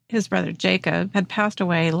 Unfortunately, his brother Jacob had passed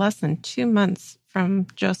away less than 2 months from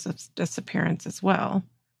Joseph's disappearance as well.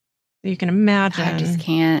 So you can imagine. I just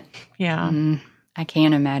can't. Yeah. I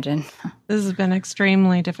can't imagine. This has been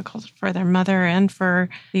extremely difficult for their mother and for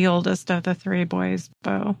the oldest of the 3 boys,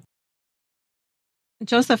 Bo.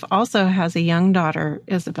 Joseph also has a young daughter,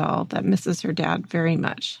 Isabel, that misses her dad very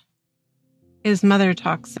much. His mother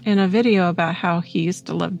talks in a video about how he used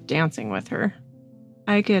to love dancing with her.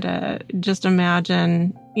 I could just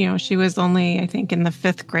imagine, she was only, I think, in the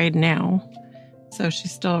 5th grade now. So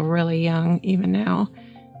she's still really young even now.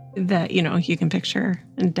 That, you can picture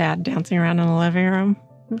Dad dancing around in the living room,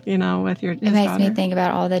 with his daughter. It makes me think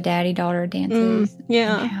about all the daddy-daughter dances.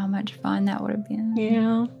 Yeah. And how much fun that would have been.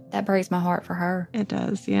 Yeah. That breaks my heart for her. It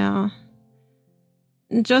does, yeah.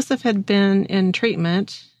 Joseph had been in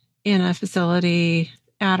treatment in a facility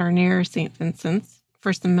at or near St. Vincent's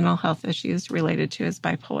for some mental health issues related to his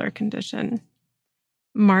bipolar condition.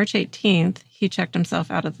 March 18th, he checked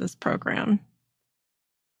himself out of this program.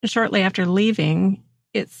 Shortly after leaving,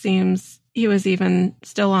 it seems he was even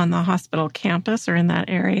still on the hospital campus or in that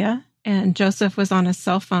area, and Joseph was on his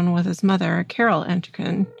cell phone with his mother, Carol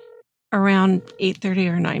JEntrekin, around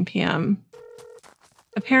 8:30 or 9 p.m.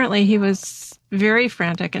 Apparently, he was very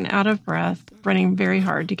frantic and out of breath, running very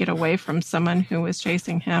hard to get away from someone who was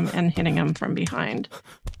chasing him and hitting him from behind.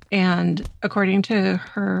 And according to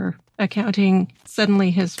her accounting,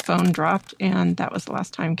 suddenly his phone dropped, and that was the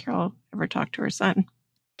last time Carol ever talked to her son.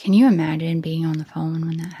 Can you imagine being on the phone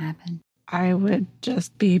when that happened? I would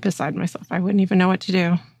just be beside myself. I wouldn't even know what to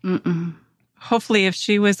do. Mm-mm. Hopefully, if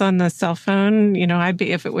she was on the cell phone,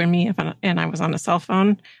 if it were me and I was on a cell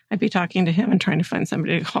phone, I'd be talking to him and trying to find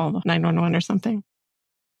somebody to call 911 or something.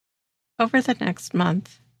 Over the next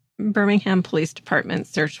month, Birmingham Police Department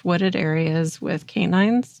searched wooded areas with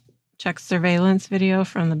canines, checked surveillance video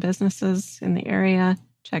from the businesses in the area,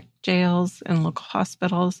 checked jails and local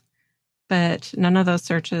hospitals, but none of those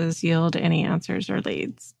searches yield any answers or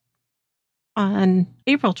leads. On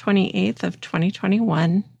April 28th of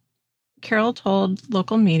 2021, Carol told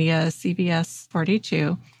local media CBS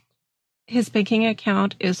 42, his banking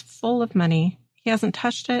account is full of money. He hasn't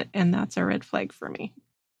touched it, and that's a red flag for me.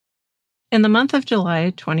 In the month of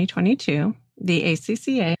July 2022, the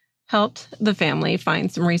ACCA helped the family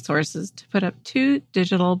find some resources to put up 2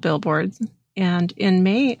 digital billboards, and in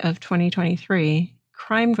May of 2023,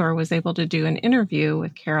 Crime Door was able to do an interview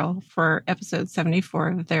with Carol for episode 74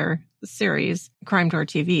 of their series, Crime Door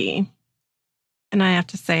TV. And I have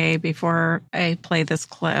to say, before I play this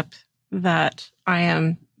clip, that I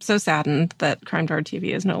am so saddened that Crime Door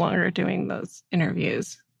TV is no longer doing those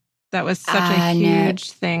interviews. That was such a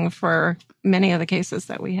huge thing for many of the cases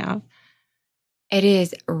that we have. It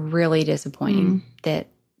is really disappointing that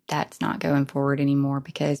that's not going forward anymore,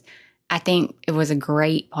 because I think it was a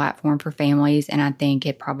great platform for families. And I think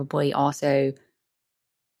it probably also,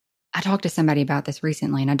 I talked to somebody about this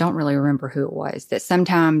recently, and I don't really remember who it was, that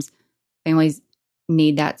sometimes families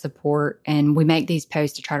need that support. And we make these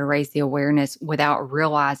posts to try to raise the awareness without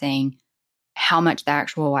realizing how much the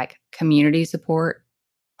actual community support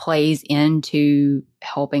plays into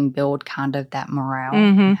helping build kind of that morale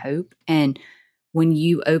and hope. And when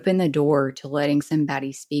you open the door to letting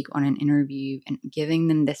somebody speak on an interview and giving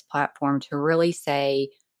them this platform to really say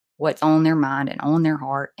what's on their mind and on their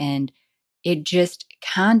heart, and it just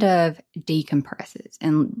kind of decompresses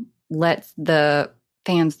and lets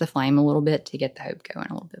fans the flame a little bit to get the hope going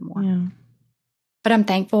a little bit more. Yeah. But I'm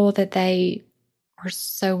thankful that they were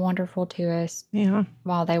so wonderful to us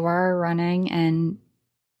while they were running, and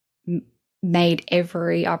made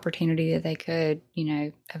every opportunity that they could,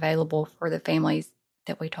 available for the families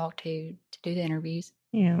that we talked to do the interviews.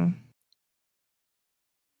 Yeah.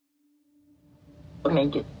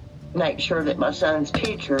 Make sure that my son's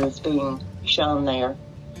picture is being shown there.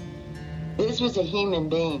 This was a human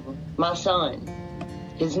being, my son.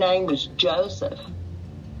 His name was Joseph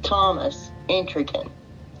Thomas JEntrekin.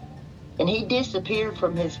 And he disappeared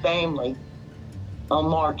from his family on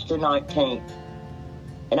March the 19th.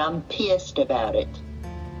 And I'm pissed about it.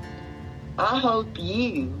 I hope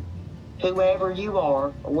you, whoever you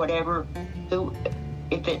are, or whatever,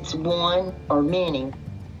 if it's one or many,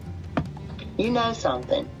 you know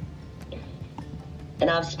something. And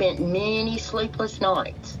I've spent many sleepless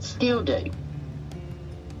nights, still do.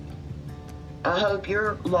 I hope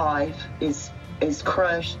your life is as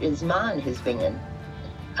crushed as mine has been.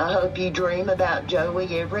 I hope you dream about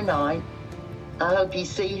Joey every night. I hope you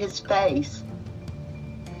see his face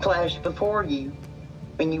flash before you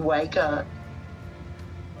when you wake up.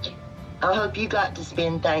 I hope you got to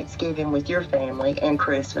spend Thanksgiving with your family and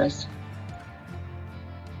Christmas.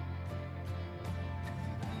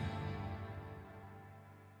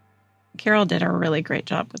 Carol did a really great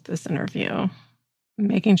job with this interview,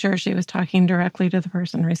 making sure she was talking directly to the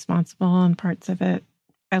person responsible on parts of it.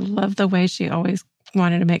 I love the way she always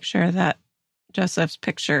wanted to make sure that Joseph's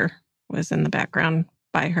picture was in the background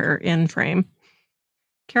by her in frame.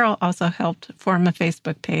 Carol also helped form a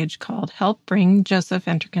Facebook page called Help Bring Joseph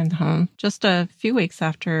JEntrekin Home just a few weeks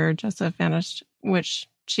after Joseph vanished, which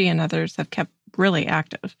she and others have kept really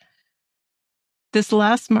active. This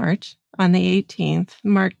last March, on the 18th,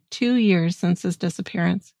 marked 2 years since his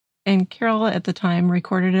disappearance, and Carol at the time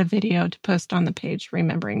recorded a video to post on the page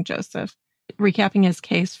remembering Joseph, recapping his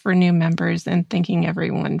case for new members and thanking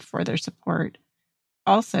everyone for their support.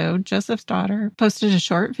 Also, Joseph's daughter posted a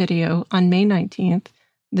short video on May 19th,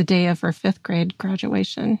 the day of her 5th grade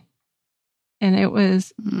graduation. And it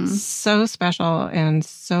was so special and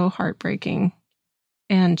so heartbreaking.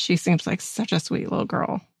 And she seems like such a sweet little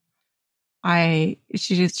girl.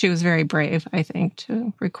 She was very brave, I think,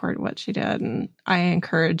 to record what she did. And I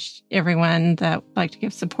encourage everyone that would like to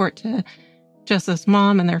give support to Joseph's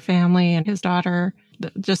mom and their family and his daughter,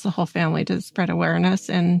 just the whole family, to spread awareness.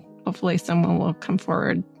 And hopefully someone will come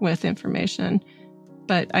forward with information.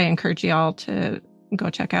 But I encourage you all to go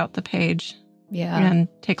check out the page and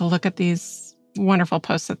take a look at these wonderful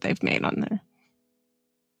posts that they've made on there.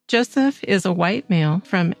 Joseph is a white male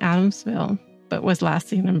from Adamsville, but was last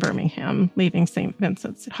seen in Birmingham, leaving St.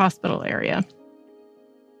 Vincent's hospital area.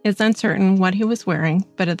 It's uncertain what he was wearing,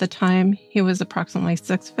 but at the time, he was approximately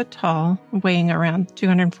 6 foot tall, weighing around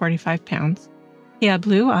 245 pounds. He had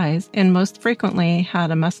blue eyes and most frequently had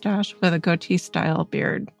a mustache with a goatee-style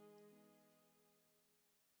beard.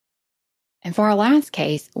 And for our last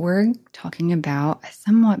case, we're talking about a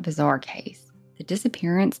somewhat bizarre case, the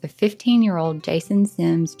disappearance of 15-year-old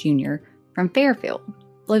JSims Jr. from Fairfield,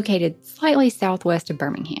 located slightly southwest of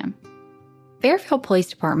Birmingham. Fairfield Police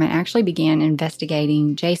Department actually began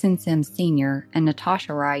investigating Jason Sims Sr. and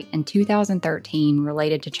Natasha Wright in 2013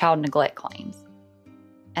 related to child neglect claims.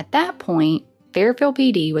 At that point, Fairfield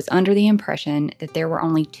PD was under the impression that there were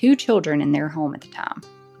only 2 children in their home at the time,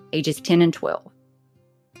 ages 10 and 12.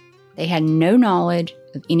 They had no knowledge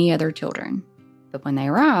of any other children, but when they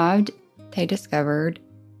arrived, they discovered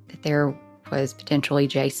that there was potentially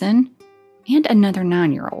Jason and another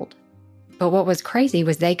 9-year-old. But what was crazy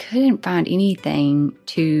was they couldn't find anything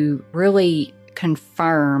to really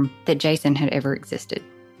confirm that Jason had ever existed.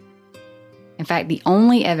 In fact, the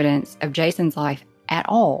only evidence of Jason's life at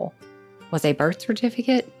all was a birth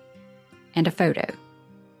certificate and a photo.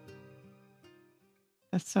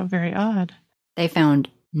 That's so very odd. They found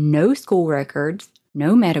no school records,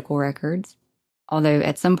 no medical records, although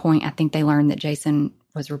at some point I think they learned that Jason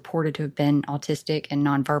was reported to have been autistic and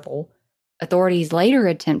nonverbal. Authorities later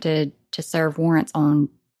attempted to serve warrants on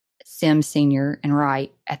Sims Sr. and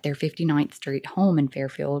Wright at their 59th Street home in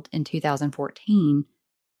Fairfield in 2014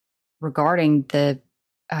 regarding the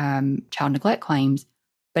child neglect claims,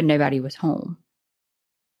 but nobody was home.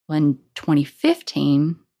 Well, in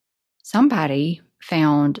 2015, somebody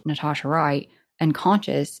found Natasha Wright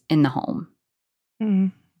unconscious in the home.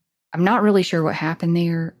 I'm not really sure what happened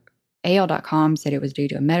there. AL.com said it was due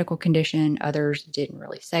to a medical condition. Others didn't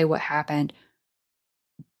really say what happened.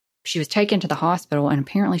 She was taken to the hospital, and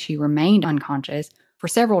apparently she remained unconscious for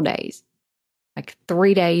several days, like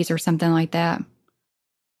 3 days or something like that.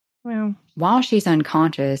 Wow. While she's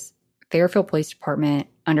unconscious, Fairfield Police Department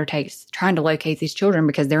undertakes trying to locate these children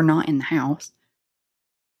because they're not in the house.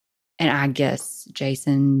 And I guess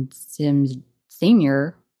Jason Sims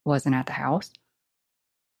Sr. wasn't at the house.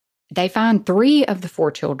 They find 3 of the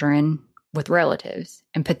 4 children with relatives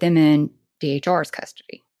and put them in DHR's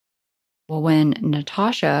custody. Well, when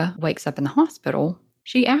Natasha wakes up in the hospital,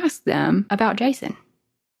 she asks them about Jason.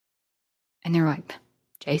 And they're like,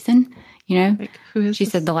 Jason? You know, Like, who is she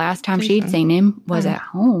this said the last time Jason? she'd seen him was at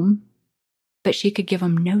home, but she could give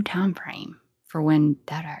him no time frame for when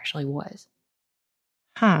that actually was.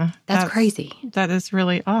 Huh. That's crazy. That is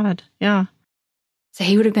really odd. Yeah. So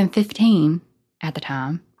he would have been 15 at the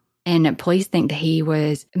time. And police think that he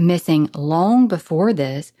was missing long before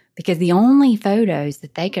this because the only photos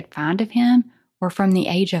that they could find of him were from the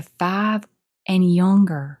age of 5 and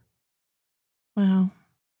younger. Wow.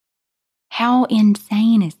 How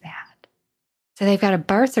insane is that? So they've got a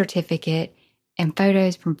birth certificate and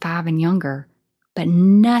photos from 5 and younger, but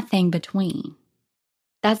nothing between.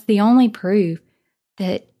 That's the only proof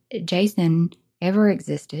that Jason ever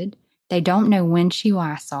existed. They don't know when she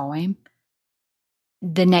last saw him.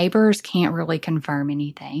 The neighbors can't really confirm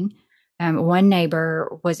anything. One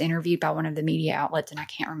neighbor was interviewed by one of the media outlets, and I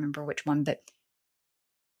can't remember which one, but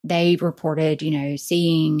they reported,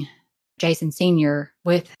 seeing Jason Sr.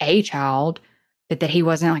 with a child, but that he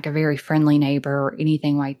wasn't like a very friendly neighbor or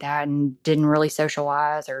anything like that, and didn't really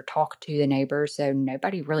socialize or talk to the neighbors. So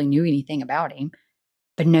nobody really knew anything about him,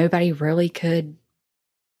 but nobody really could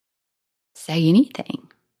say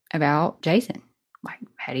anything about Jason. Like,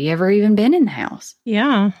 had he ever even been in the house?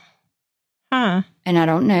 Yeah. Huh. And I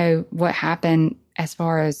don't know what happened as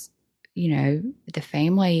far as, the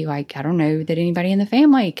family. Like, I don't know that anybody in the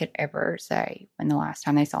family could ever say when the last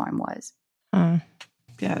time they saw him was. Huh.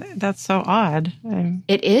 Yeah, that's so odd.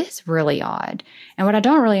 It is really odd. And what I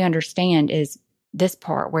don't really understand is this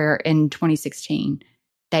part where in 2016,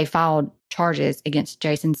 they filed charges against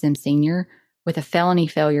Jason Sims Sr. with a felony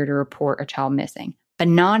failure to report a child missing, but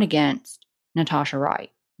not against Natasha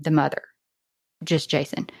Wright, the mother, just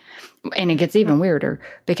Jason. And it gets even weirder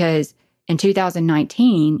because in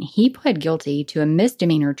 2019, he pled guilty to a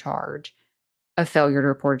misdemeanor charge of failure to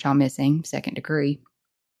report a child missing, 2nd degree.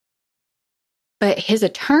 But his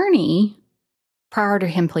attorney, prior to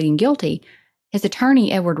him pleading guilty, his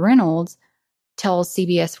attorney, Edward Reynolds, tells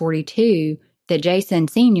CBS 42 that Jason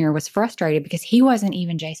Sr. was frustrated because he wasn't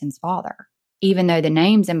even Jason's father, even though the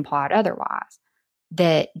names implied otherwise.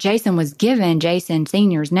 That Jason was given Jason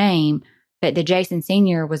Sr.'s name, but that Jason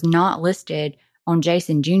Sr. was not listed on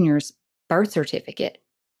Jason Jr.'s birth certificate.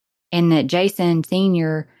 And that Jason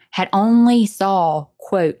Sr. had only saw,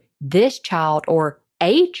 quote, this child or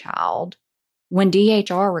a child when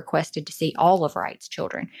DHR requested to see all of Wright's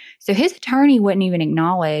children. So his attorney wouldn't even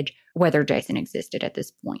acknowledge whether Jason existed at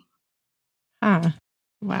this point. Huh.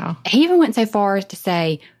 Wow. He even went so far as to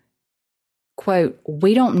say, quote,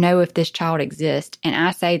 we don't know if this child exists. And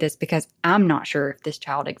I say this because I'm not sure if this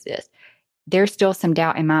child exists. There's still some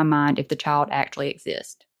doubt in my mind if the child actually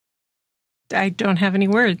exists. I don't have any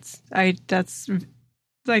words. That's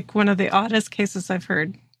like one of the oddest cases I've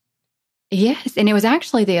heard. Yes. And it was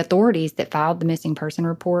actually the authorities that filed the missing person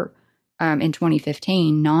report in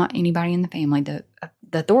 2015, not anybody in the family. The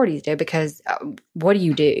authorities did, because what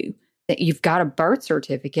do? That you've got a birth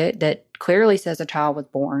certificate that clearly says a child was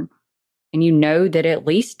born. And you know that at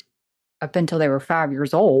least up until they were 5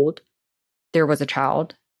 years old, there was a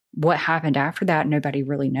child. What happened after that, nobody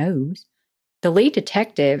really knows. The lead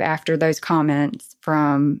detective, after those comments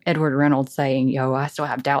from Edward Reynolds saying, I still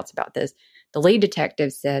have doubts about this, the lead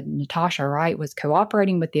detective said Natasha Wright was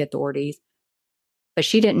cooperating with the authorities, but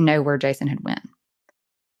she didn't know where Jason had went.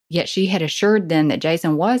 Yet she had assured them that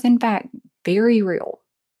Jason was, in fact, very real.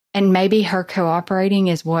 And maybe her cooperating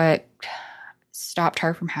is what stopped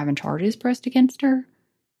her from having charges pressed against her.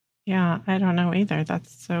 Yeah, I don't know either.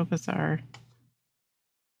 That's so bizarre.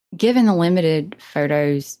 Given the limited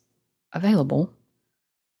photos available,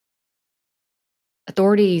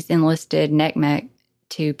 authorities enlisted NCMEC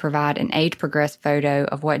to provide an age-progressed photo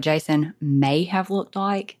of what Jason may have looked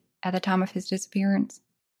like at the time of his disappearance.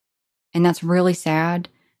 And that's really sad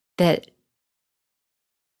that,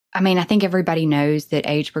 I think everybody knows that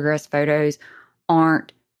age-progressed photos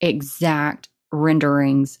aren't exact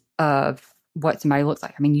renderings of what somebody looks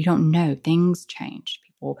like. You don't know. Things change.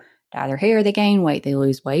 People dye their hair, they gain weight, they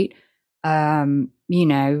lose weight.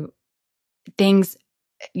 Things,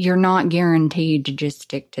 you're not guaranteed to just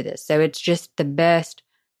stick to this. So it's just the best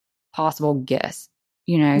possible guess,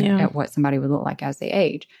 at what somebody would look like as they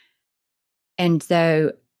age. And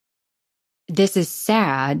so this is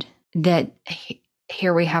sad that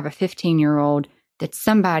here we have a 15-year-old that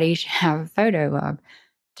somebody should have a photo of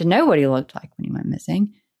to know what he looked like when he went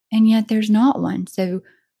missing. And yet there's not one. So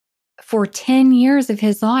for 10 years of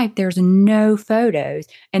his life, there's no photos,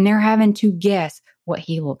 and they're having to guess what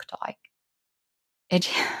he looked like. It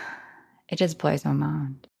just blows my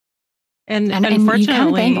mind. And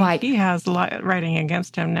unfortunately, he has a lot writing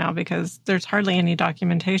against him now because there's hardly any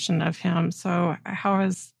documentation of him. So how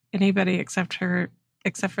is anybody except for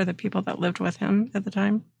the people that lived with him at the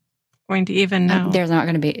time going to even know? There's not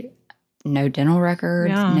going to be no dental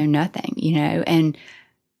records, no nothing, and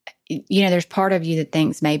there's part of you that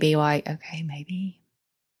thinks maybe like, okay, maybe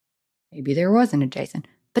there wasn't a Jason,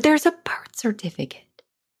 but there's a birth certificate.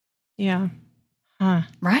 Yeah.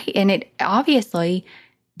 Right. And it obviously,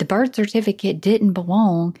 the birth certificate didn't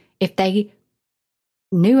belong. If they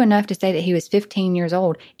knew enough to say that he was 15 years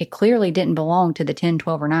old, it clearly didn't belong to the 10,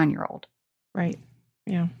 12, or 9-year-old. Right.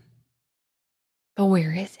 Yeah. But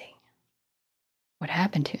where is he? What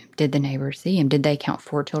happened to him? Did the neighbors see him? Did they count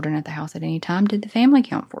 4 children at the house at any time? Did the family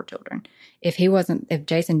count 4 children? If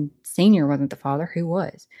Jason Sr. wasn't the father, who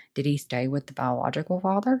was? Did he stay with the biological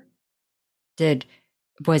father?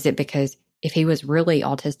 Was it because if he was really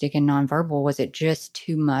autistic and nonverbal, was it just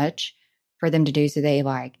too much for them to do? So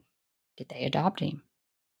did they adopt him?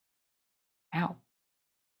 How?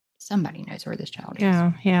 Somebody knows where this child is.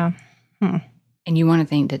 Yeah. And you want to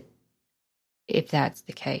think that if that's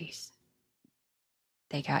the case,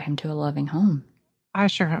 they got him to a loving home. I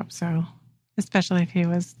sure hope so. Especially if he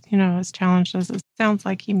was, as challenged as it sounds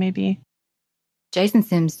like he may be. Jason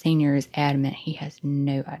Sims Sr. is adamant he has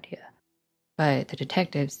no idea. But the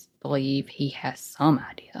detectives believe he has some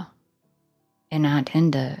idea. And I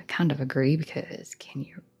tend to kind of agree, because can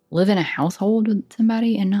you live in a household with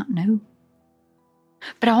somebody and not know?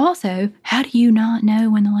 But also, how do you not know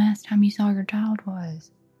when the last time you saw your child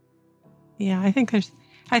was? Yeah, I think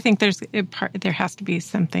there has to be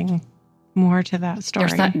something more to that story.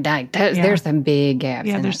 There's some big gaps.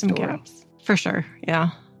 Yeah, there's some gaps for sure. Yeah.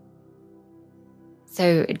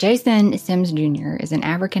 So Jason Sims Jr. is an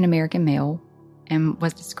African-American male and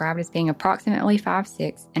was described as being approximately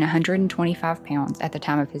 5'6" and 125 pounds at the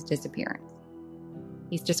time of his disappearance.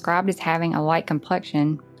 He's described as having a light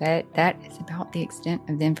complexion, but that is about the extent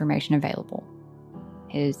of the information available.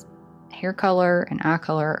 His hair color and eye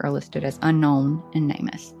color are listed as unknown in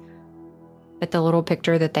NamUs. But the little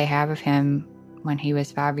picture that they have of him when he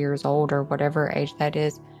was 5 years old, or whatever age that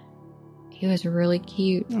is, he was really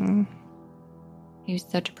cute. He was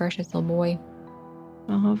such a precious little boy.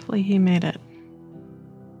 Well, hopefully he made it.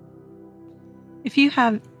 If you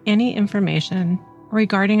have any information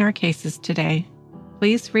regarding our cases today,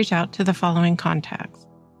 please reach out to the following contacts.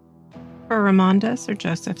 For Ramonda's or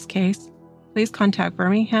Joseph's case, please contact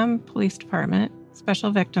Birmingham Police Department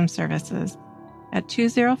Special Victims Services at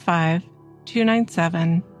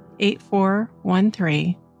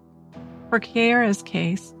 205-297-8413. For Kiara's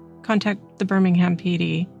case, contact the Birmingham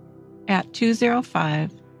PD at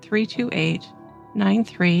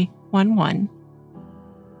 205-328-9311.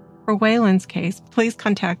 For Waylon's case, please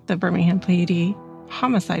contact the Birmingham PD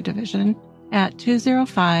Homicide Division at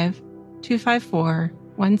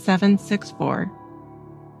 205-254-1764.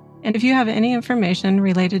 And if you have any information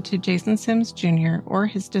related to Jason Sims Jr. or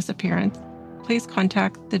his disappearance, please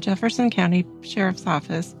contact the Jefferson County Sheriff's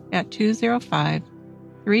Office at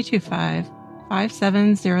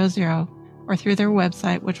 205-325-5700 or through their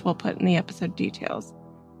website, which we'll put in the episode details.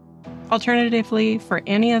 Alternatively, for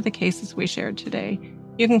any of the cases we shared today,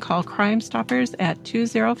 you can call Crime Stoppers at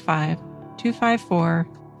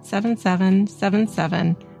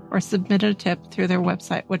 205-254-7777 or submit a tip through their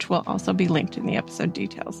website, which will also be linked in the episode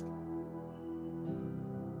details.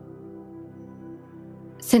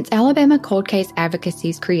 Since Alabama Cold Case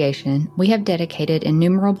Advocacy's creation, we have dedicated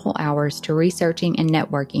innumerable hours to researching and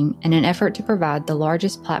networking in an effort to provide the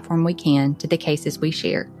largest platform we can to the cases we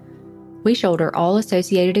share. We shoulder all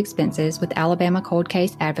associated expenses with Alabama Cold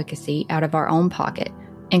Case Advocacy out of our own pocket,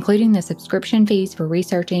 including the subscription fees for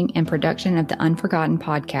researching and production of the Unforgotten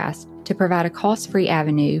podcast to provide a cost-free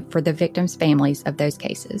avenue for the victims' families of those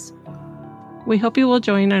cases. We hope you will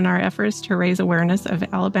join in our efforts to raise awareness of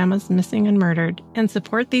Alabama's missing and murdered and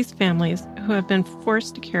support these families who have been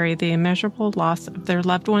forced to carry the immeasurable loss of their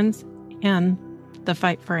loved ones and the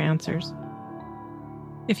fight for answers.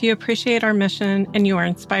 If you appreciate our mission and you are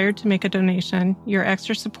inspired to make a donation, your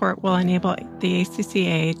extra support will enable the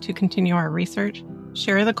ACCA to continue our research,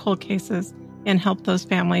 share the cold cases, and help those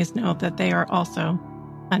families know that they are also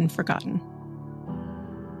unforgotten.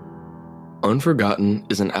 Unforgotten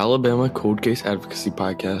is an Alabama cold case advocacy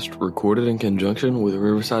podcast recorded in conjunction with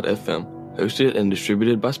Riverside FM, hosted and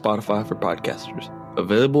distributed by Spotify for podcasters,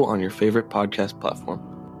 available on your favorite podcast platform.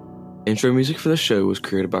 Intro music for the show was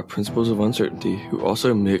created by Principles of Uncertainty, who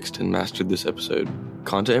also mixed and mastered this episode.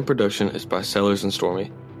 Content and production is by Sellers and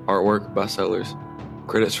Stormy. Artwork by Sellers.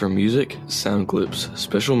 Credits for music, sound clips,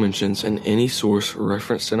 special mentions, and any source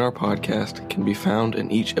referenced in our podcast can be found in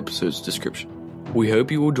each episode's description. We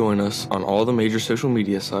hope you will join us on all the major social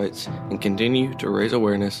media sites and continue to raise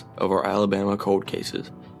awareness of our Alabama cold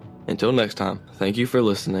cases. Until next time, thank you for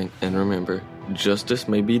listening, and remember, justice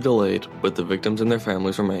may be delayed, but the victims and their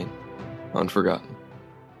families remain unforgotten.